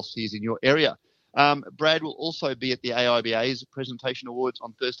Brad whilst he's in your area. Brad will also be at the AIBA's Presentation Awards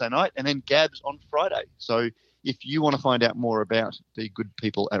on Thursday night, and then Gabs on Friday. So if you want to find out more about the good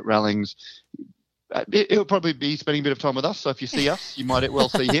people at Rallings, he'll probably be spending a bit of time with us. So if you see us, you might well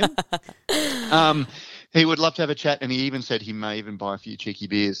see him. He would love to have a chat, and he even said he may even buy a few cheeky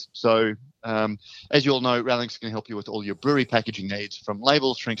beers. So as you all know, Rallings can help you with all your brewery packaging needs, from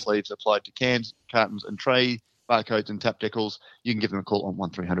labels, shrink sleeves applied to cans, cartons and tray, barcodes and tap decals. You can give them a call on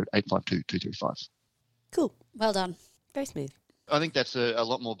 1300 852 235. Cool. Well done. Very smooth. I think that's a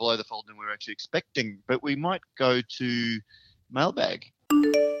lot more below the fold than we were actually expecting, but we might go to Mailbag.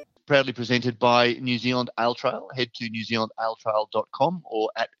 Proudly presented by New Zealand Ale Trail. Head to newzealandaletrail.com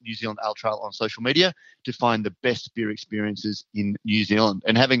or at New Zealand Ale Trail on social media to find the best beer experiences in New Zealand.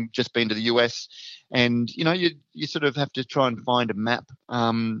 And having just been to the US, and you sort of have to try and find a map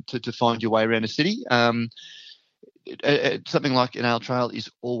to find your way around a city. Something like an Ale Trail is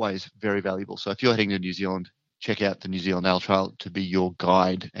always very valuable. So if you're heading to New Zealand, check out the New Zealand Ale Trail to be your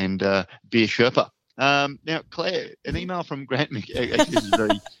guide and be a Sherpa. Now, Claire, an email from Grant actually, this is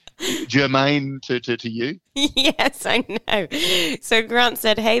very germane to you. Yes, I know. So Grant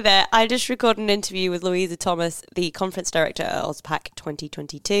said, "Hey there, I just recorded an interview with Louisa Thomas, the conference director at AusPack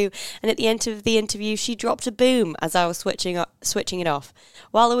 2022, and at the end of the interview, she dropped a boom as I was switching it off.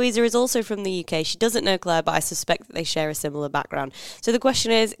 While Louisa is also from the UK, she doesn't know Claire, but I suspect that they share a similar background. So the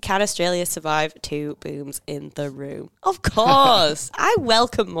question is, can Australia survive 2 booms in the room? Of course. I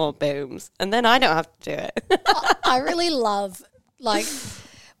welcome more booms, and then I don't have to do it. I really love,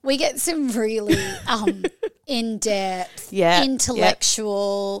 we get some really in-depth,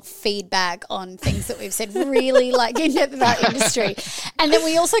 intellectual feedback on things that we've said, really in-depth about industry. And then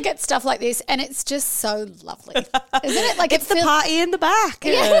we also get stuff like this, and it's just so lovely, isn't it? It's the party in the back.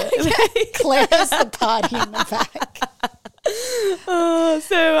 Yeah. Claire's the party in the back.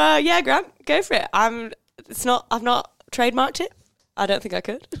 Grant, go for it. I've not trademarked it. I don't think I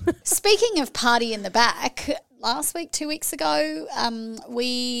could. Speaking of party in the back, last week, 2 weeks ago,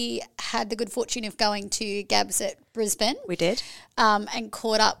 we had the good fortune of going to Gabs at Brisbane. We did. And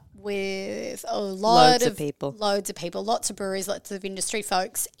caught up with loads of people, lots of breweries, lots of industry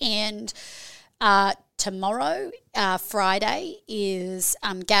folks. And tomorrow, Friday, is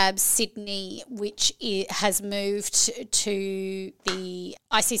Gabs Sydney, which has moved to the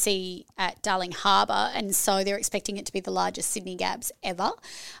ICC at Darling Harbour, and so they're expecting it to be the largest Sydney Gabs ever.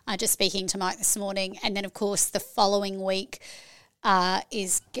 Just speaking to Mike this morning. And then, of course, the following week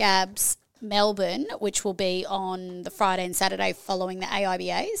is Gabs Melbourne, which will be on the Friday and Saturday following the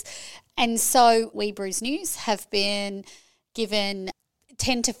AIBAs. And so we, Brews News, have been given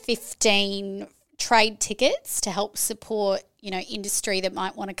 10 to 15 trade tickets to help support, industry that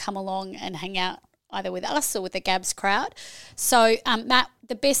might want to come along and hang out either with us or with the Gabs crowd. So, Matt,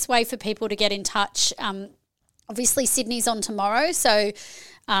 the best way for people to get in touch, obviously Sydney's on tomorrow, so,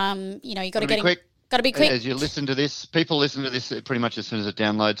 you got to get quick. Got to be quick. As you listen to this, people listen to this pretty much as soon as it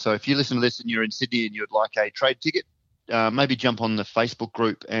downloads. So if you listen to this and you're in Sydney and you'd like a trade ticket, maybe jump on the Facebook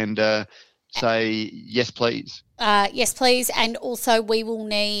group and say, yes, please. Yes, please. And also we will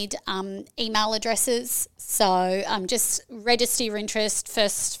need email addresses. So just register your interest,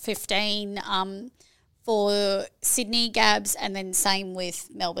 first 15 for Sydney Gabs, and then same with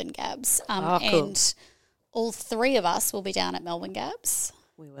Melbourne Gabs. Cool. And all 3 of us will be down at Melbourne Gabs.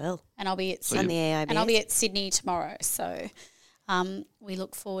 We will. And I'll be at Sydney. And I'll be at Sydney tomorrow. So We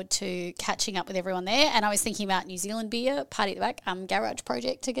look forward to catching up with everyone there. And I was thinking about New Zealand beer, Party at the Back, Garage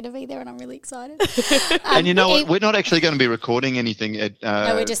Project are going to be there, and I'm really excited. And you know what? We're not actually going to be recording anything at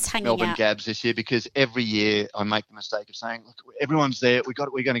no, we're just hanging Melbourne out. Gabs this year, because every year I make the mistake of saying, look, everyone's there. We're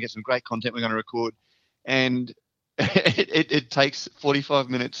going to get some great content. We're going to record. And it takes 45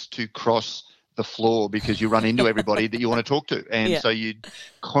 minutes to cross the floor because you run into everybody that you want to talk to. And so you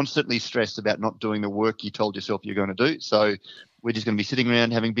constantly stress about not doing the work you told yourself you're going to do. So we're just going to be sitting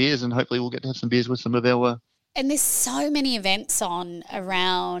around having beers, and hopefully we'll get to have some beers with some of our and there's so many events on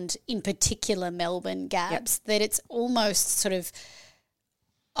around, in particular, Melbourne Gabs, that it's almost sort of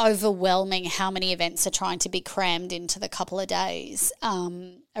overwhelming how many events are trying to be crammed into the couple of days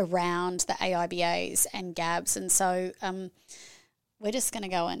around the AIBAs and Gabs. And so we're just going to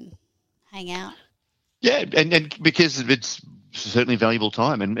go and hang out. Yeah, and because it's certainly valuable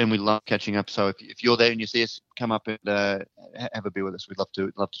time, and we love catching up. So if you're there and you see us, come up and have a beer with us. We'd love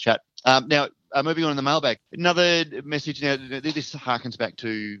to chat. Now, moving on in the mailbag, another message. Now, this harkens back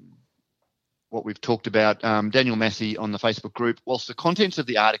to what we've talked about. Daniel Massey on the Facebook group. Whilst the contents of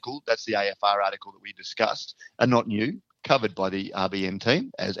the article, that's the AFR article that we discussed, are not new, covered by the RBN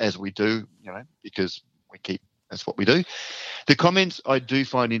team as we do, because that's what we do. The comments I do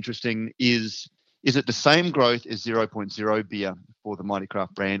find interesting is it the same growth as 0.0 beer for the Mighty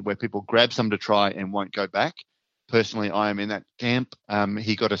Craft brand, where people grab some to try and won't go back? Personally, I am in that camp.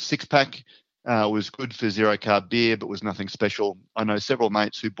 He got a 6-pack, was good for zero carb beer, but was nothing special. I know several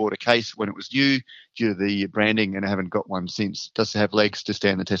mates who bought a case when it was new due to the branding and haven't got one since. Does it have legs to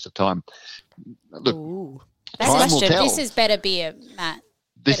stand the test of time? Look, time will tell. This is better beer, Matt.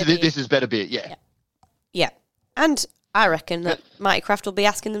 This is better beer, yeah. Yeah. And I reckon that Mighty Craft will be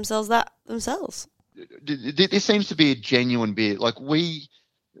asking themselves that themselves. This seems to be a genuine beer. Like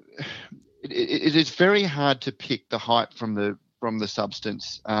it is very hard to pick the hype from the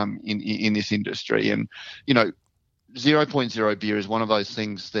substance in this industry. And, 0.0 beer is one of those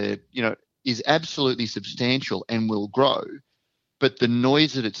things that, is absolutely substantial and will grow, but the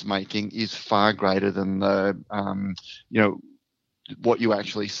noise that it's making is far greater than what you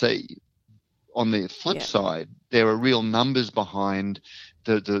actually see. On the flip side, there are real numbers behind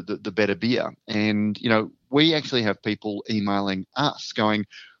the better beer. And, we actually have people emailing us going,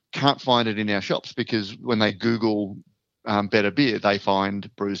 can't find it in our shops, because when they Google better beer, they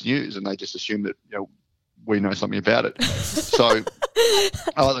find Brews News and they just assume that, we know something about it. So,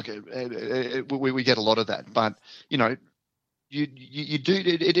 we get a lot of that. But, you do,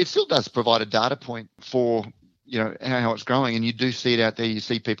 it still does provide a data point for, how it's growing, and you do see it out there. You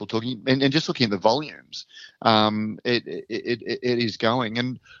see people talking, and just looking at the volumes, it is going.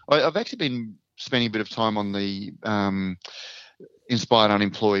 And I've actually been spending a bit of time on the Inspired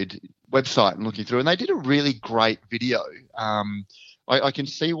Unemployed website and looking through, and they did a really great video. I can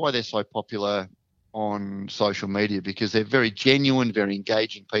see why they're so popular on social media, because they're very genuine, very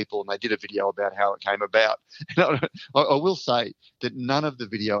engaging people, and they did a video about how it came about. And I will say that none of the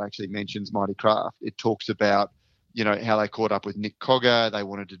video actually mentions Mighty Craft. It talks about, how they caught up with Nick Cogger. They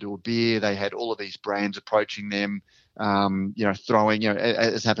wanted to do a beer. They had all of these brands approaching them, throwing,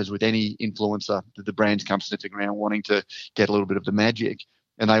 as happens with any influencer, the brands come sniffing around wanting to get a little bit of the magic,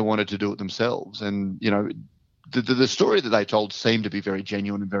 and they wanted to do it themselves. And, the story that they told seemed to be very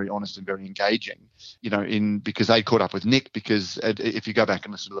genuine and very honest and very engaging, because they caught up with Nick, because if you go back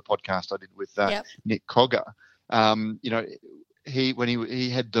and listen to the podcast I did with Nick Cogger, he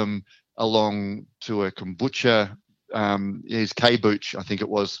had them along to a kombucha, his K-Booch, I think it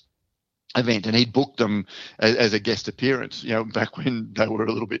was, event, and he'd booked them as a guest appearance, back when they were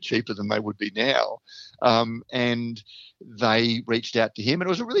a little bit cheaper than they would be now. And they reached out to him, and it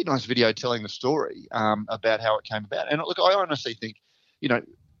was a really nice video telling the story about how it came about. And look, I honestly think,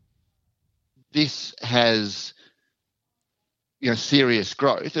 this has, serious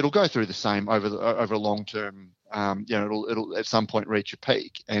growth. It'll go through the same over a long term. It'll at some point reach a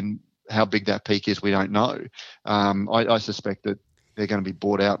peak, and how big that peak is, we don't know. I suspect that they're going to be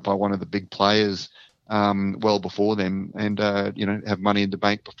bought out by one of the big players well before them, and have money in the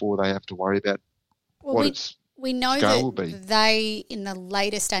bank before they have to worry about we know that they, in the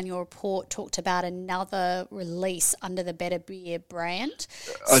latest annual report, talked about another release under the Better Beer brand.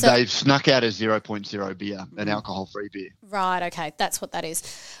 They've snuck out a 0.0 beer, an alcohol-free beer. Right, okay, that's what that is.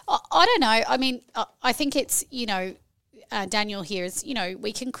 I don't know. I mean, I think it's, Daniel here is,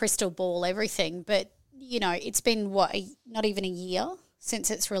 we can crystal ball everything, but, it's been, not even a year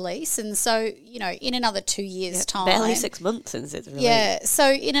since its release. And so, in another 2 years' time. Barely 6 months since it's released. Yeah.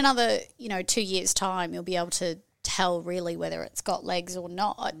 So in another, 2 years' time, you'll be able to tell really whether it's got legs or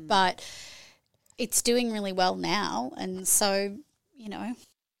not. But it's doing really well now. And so,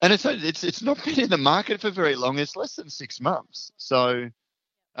 And it's not been in the market for very long. It's less than 6 months. So,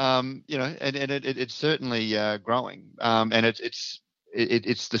 and it's certainly growing. And it's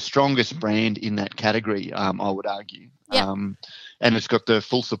the strongest brand in that category, I would argue. Yeah. And it's got the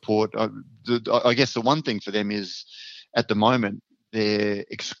full support. I guess the one thing for them is, at the moment, they're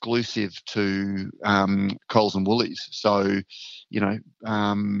exclusive to Coles and Woolies. So,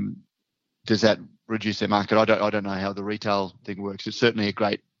 does that reduce their market? I don't know how the retail thing works. It's certainly a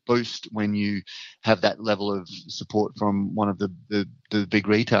great boost when you have that level of support from one of the big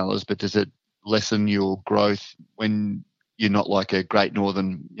retailers, but does it lessen your growth when you're not like a Great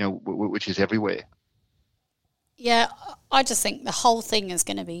Northern, which is everywhere? Yeah, I just think the whole thing is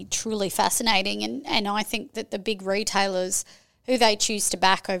going to be truly fascinating, and I think that the big retailers who they choose to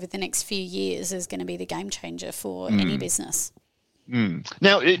back over the next few years is going to be the game changer for any business.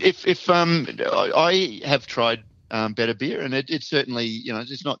 Now, if I have tried Better Beer, and it's certainly,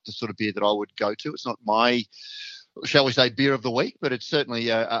 it's not the sort of beer that I would go to. It's not my, shall we say, beer of the week, but it's certainly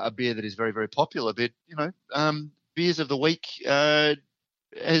a beer that is very, very popular. But, beers of the week, has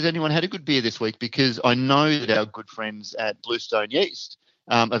anyone had a good beer this week? Because I know that our good friends at Bluestone Yeast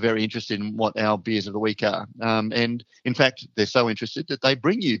are very interested in what our beers of the week are. And, in fact, they're so interested that they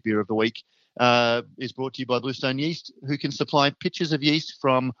bring you Beer of the Week. Is brought to you by Bluestone Yeast, who can supply pitchers of yeast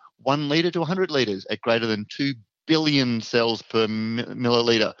from 1 litre to 100 litres at greater than 2 billion cells per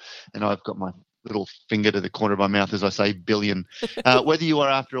milliliter. And I've got my little finger to the corner of my mouth as I say billion. Whether you are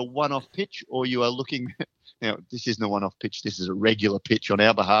after a one-off pitch or you are looking... Now, this isn't a one-off pitch. This is a regular pitch on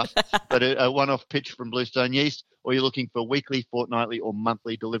our behalf, but a one-off pitch from Bluestone Yeast, or you're looking for weekly, fortnightly or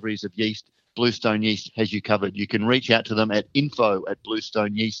monthly deliveries of yeast, Bluestone Yeast has you covered. You can reach out to them at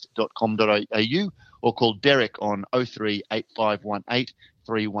info@bluestoneyeast.com.au or call Derek on 038518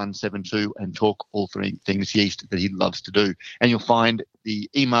 3172 and talk all three things yeast that he loves to do. And you'll find the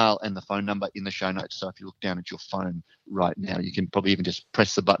email and the phone number in the show notes. So if you look down at your phone right now, you can probably even just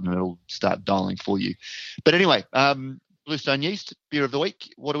press the button and it'll start dialing for you. But anyway, Bluestone Yeast, beer of the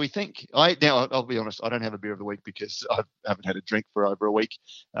week. What do we think? I'll be honest, I don't have a beer of the week because I haven't had a drink for over a week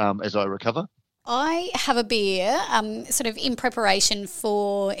as I recover. I have a beer sort of in preparation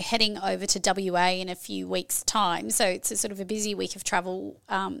for heading over to WA in a few weeks' time. So it's a sort of a busy week of travel,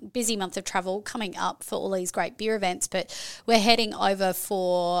 busy month of travel coming up for all these great beer events. But we're heading over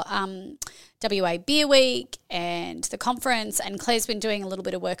for WA Beer Week and the conference, and Claire's been doing a little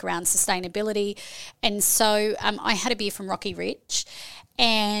bit of work around sustainability. And so I had a beer from Rocky Ridge,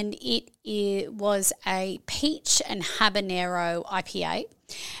 and it was a peach and habanero IPA.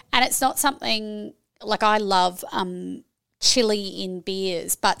 And it's not something, like, I love chili in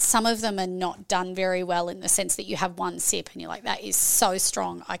beers, but some of them are not done very well in the sense that you have one sip and you're like, that is so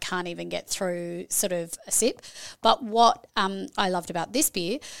strong, I can't even get through sort of a sip. But what I loved about this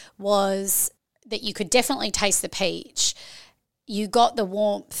beer was that you could definitely taste the peach. You got the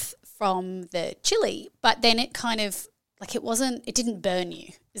warmth from the chili, but then it kind of, like, it didn't burn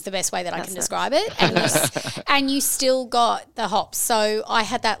you, is the best way that I can describe it. And you still got the hops. So I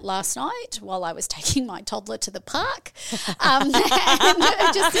had that last night while I was taking my toddler to the park. And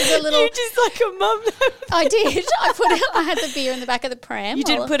just as a little... You're just like a mum. I did. I had the beer in the back of the pram. You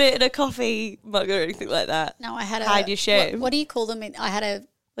didn't put it in a coffee mug or anything like that? No, I had Hide your shame. What do you call them? I had a...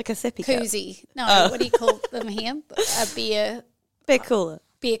 Like a sippy koozie. No, what do you call them here? A beer... Beer cooler.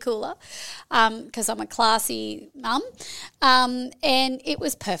 Beer cooler, because I'm a classy mum, and it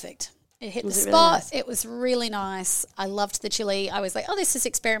was perfect. It hit the spot. Really nice? It was really nice. I loved the chili. I was like, oh, this is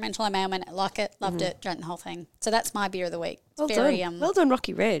experimental. I may like it. Loved it. Drank the whole thing. So that's my beer of the week. It's well done,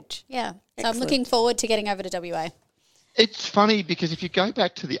 Rocky Ridge. Yeah. So I'm looking forward to getting over to WA. It's funny because if you go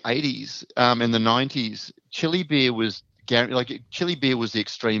back to the 80s and the 90s, chili beer was chili beer was the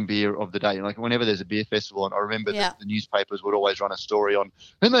extreme beer of the day. Like, whenever there's a beer festival, and I remember that the newspapers would always run a story on,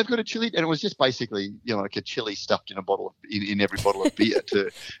 and they've got a chili, and it was just basically, like a chili stuffed in a bottle in every bottle of beer to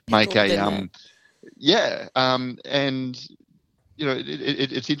make a and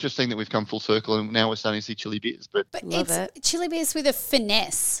it's interesting that we've come full circle and now we're starting to see chili beers. But it's chili beers with a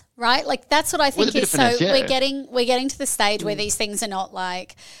finesse, right? Like, that's what I think is finesse, we're getting to the stage where these things are not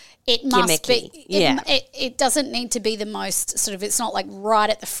like. It must be. It doesn't need to be the most sort of. It's not like right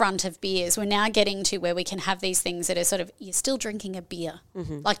at the front of beers. We're now getting to where we can have these things that are sort of. You're still drinking a beer,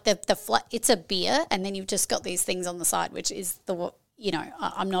 like it's a beer, and then you've just got these things on the side, which is the.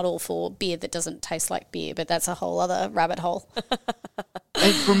 I'm not all for beer that doesn't taste like beer, but that's a whole other rabbit hole.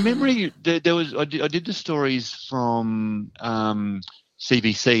 And from memory, there was. I did the stories from.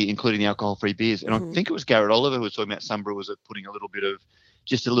 CBC, including the alcohol-free beers, and I think it was Garrett Oliver who was talking about some brewers are putting a little bit of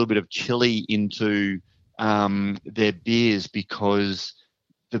just a little bit of chili into their beers, because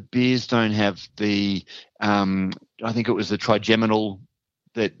the beers don't have the I think it was the trigeminal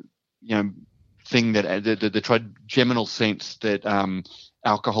that thing that the trigeminal sense that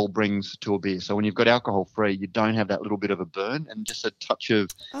alcohol brings to a beer. So when you've got alcohol free, you don't have that little bit of a burn and just a touch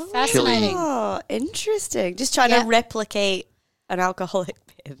of Fascinating. Oh, interesting. Just trying to replicate an alcoholic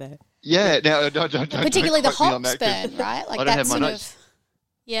beer there. Yeah, now don't particularly the quote me on hops that, burn, right? Like I don't have my sort notes. of,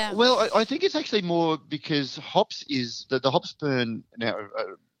 yeah. Well, I think it's actually more because hops is the hops burn. Now,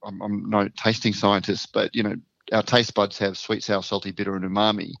 I'm no tasting scientist, but our taste buds have sweet, sour, salty, bitter, and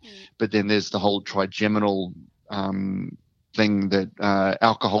umami. But then there's the whole trigeminal thing that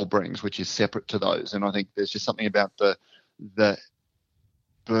alcohol brings, which is separate to those. And I think there's just something about the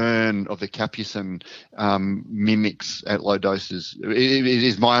burn of the capucin mimics at low doses. It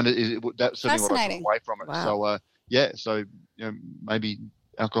is that's certainly what I took away from it. Wow. So maybe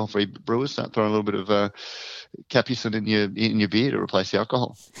alcohol-free brewers start throwing a little bit of capucin in your beer to replace the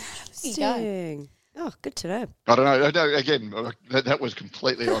alcohol. Interesting. Oh, good to know. I don't know. Again, that was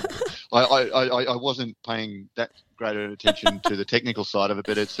completely on. I wasn't paying that great attention to the technical side of it,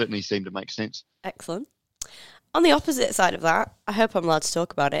 but it certainly seemed to make sense. Excellent. On the opposite side of that, I hope I'm allowed to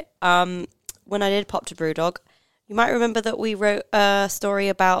talk about it. When I did Pop to Brewdog, you might remember that we wrote a story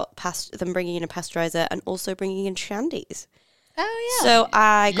about them bringing in a pasteurizer and also bringing in shandies. Oh, yeah. So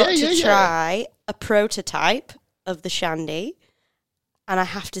I got to try a prototype of the shandy, and I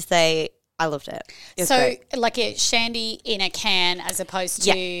have to say, I loved it. It was great. Like a shandy in a can as opposed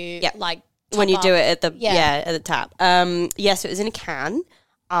to like when you do it at the at the tap. Yes, it was in a can.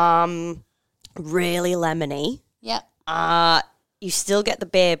 Really lemony. Yeah. You still get the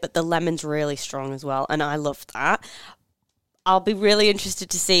beer, but the lemon's really strong as well, and I love that. I'll be really interested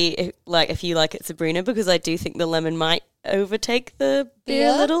to see if you like it, Sabrina, because I do think the lemon might overtake the beer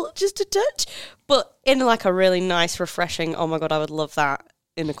a little, just a touch, but in like a really nice, refreshing, oh my God, I would love that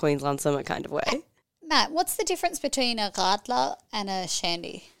in a Queensland summer kind of way. Matt, what's the difference between a radler and a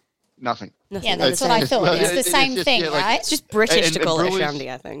shandy? Nothing. Yeah, that's what I thought. It's the same thing, right? It's just British and to call brewers, it a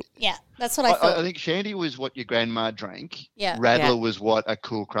shandy, I think. Yeah, that's what I thought. I think shandy was what your grandma drank. Yeah. Radler was what a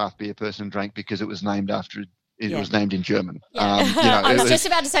cool craft beer person drank because it was named after it was named in German. Yeah. I was just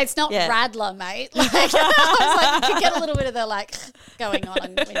about to say it's not Radler, mate. Like, I was like, you can get a little bit of the going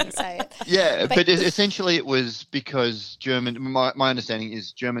on when you say it. Yeah, but essentially it was because my understanding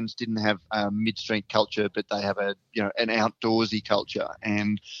is Germans didn't have a mid-strength culture, but they have an outdoorsy culture.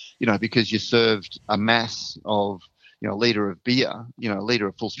 And, because you served a mass of, a litre of beer, a litre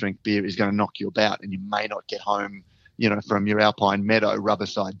of full-strength beer is going to knock you about, and you may not get home, from your alpine meadow rubber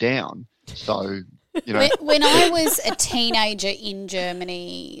side down. So... When I was a teenager in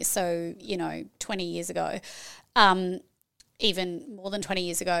Germany, so 20 years ago, even more than 20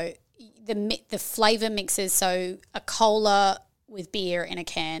 years ago, the flavour mixes, so a cola with beer in a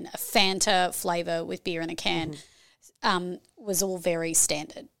can, a Fanta flavour with beer in a can, was all very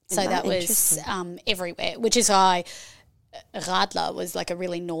standard. So that was everywhere, which is why Radler was like a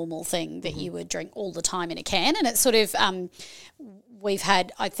really normal thing that you would drink all the time in a can, and it's sort of we've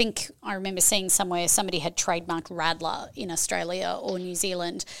had, I think I remember seeing somewhere somebody had trademarked Radler in Australia or New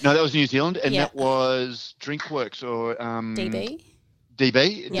Zealand. No, that was New Zealand, and that was Drinkworks or DB.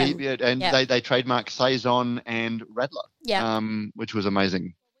 DB, and they trademarked Saison and Radler, which was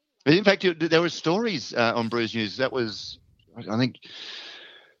amazing. But in fact, there were stories on Brews News. That was, I think,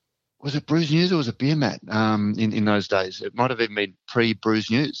 was it Brews News or was it Beer Mat in those days? It might have even been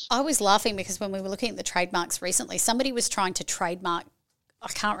pre-Brews News. I was laughing because when we were looking at the trademarks recently, somebody was trying to trademark, I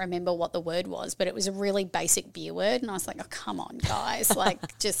can't remember what the word was, but it was a really basic beer word. And I was like, oh, come on, guys,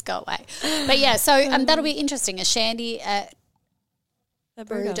 just go away. But yeah, so that'll be interesting, a shandy at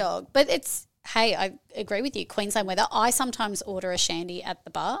Brewdog. But hey, I agree with you, Queensland weather. I sometimes order a shandy at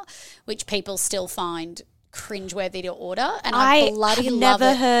the bar, which people still find cringeworthy to order, and I bloody love it. I've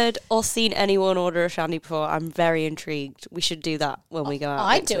never heard or seen anyone order a shandy before. I'm very intrigued. We should do that when we go out.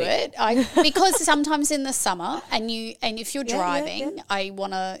 I do it because sometimes in the summer, and if you're driving, I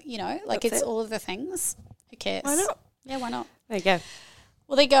want to, it's all of the things. Who cares? Why not? Yeah, why not? There you go.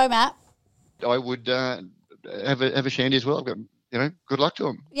 Well, there you go, Matt. I would have a shandy as well. I've got, good luck to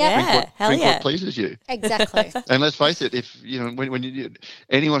them. Yeah, drink what pleases you. Exactly. And let's face it, if when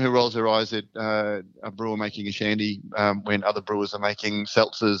anyone who rolls their eyes at a brewer making a shandy when other brewers are making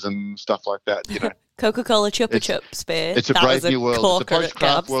seltzers and stuff like that, Coca-Cola Chupa Chups beer. It's a brave new world. It's a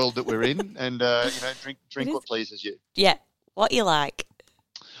post-craft world that we're in, and drink what pleases you. Yeah, what you like.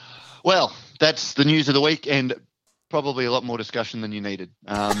 Well, that's the news of the week, and probably a lot more discussion than you needed.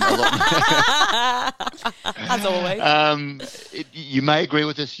 As always. You may agree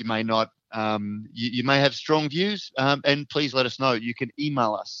with us, you may not. You may have strong views, and please let us know. You can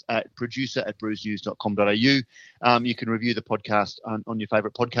email us at producer@brewsnews.com.au. You can review the podcast on your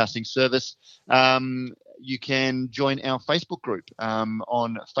favourite podcasting service. You can join our Facebook group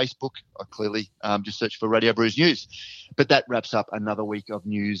on Facebook, clearly. Just search for Radio Brews News. But that wraps up another week of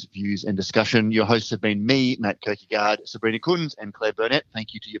news, views and discussion. Your hosts have been me, Matt Kierkegaard, Sabrina Kunz and Claire Burnett.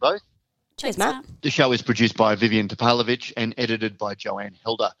 Thank you to you both. Cheers, Matt. The show is produced by Vivian Topalovic and edited by Joanne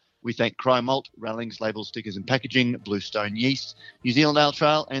Helder. We thank Cry Malt, Rallings, Labels, Stickers and Packaging, Bluestone Yeast, New Zealand Ale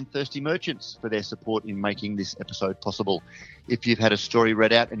Trail and Thirsty Merchants for their support in making this episode possible. If you've had a story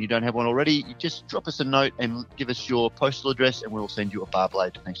read out and you don't have one already, you just drop us a note and give us your postal address and we'll send you a bar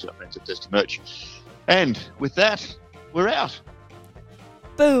blade thanks to our friends at Thirsty Merch. And with that, we're out.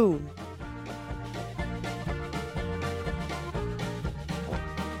 Boom.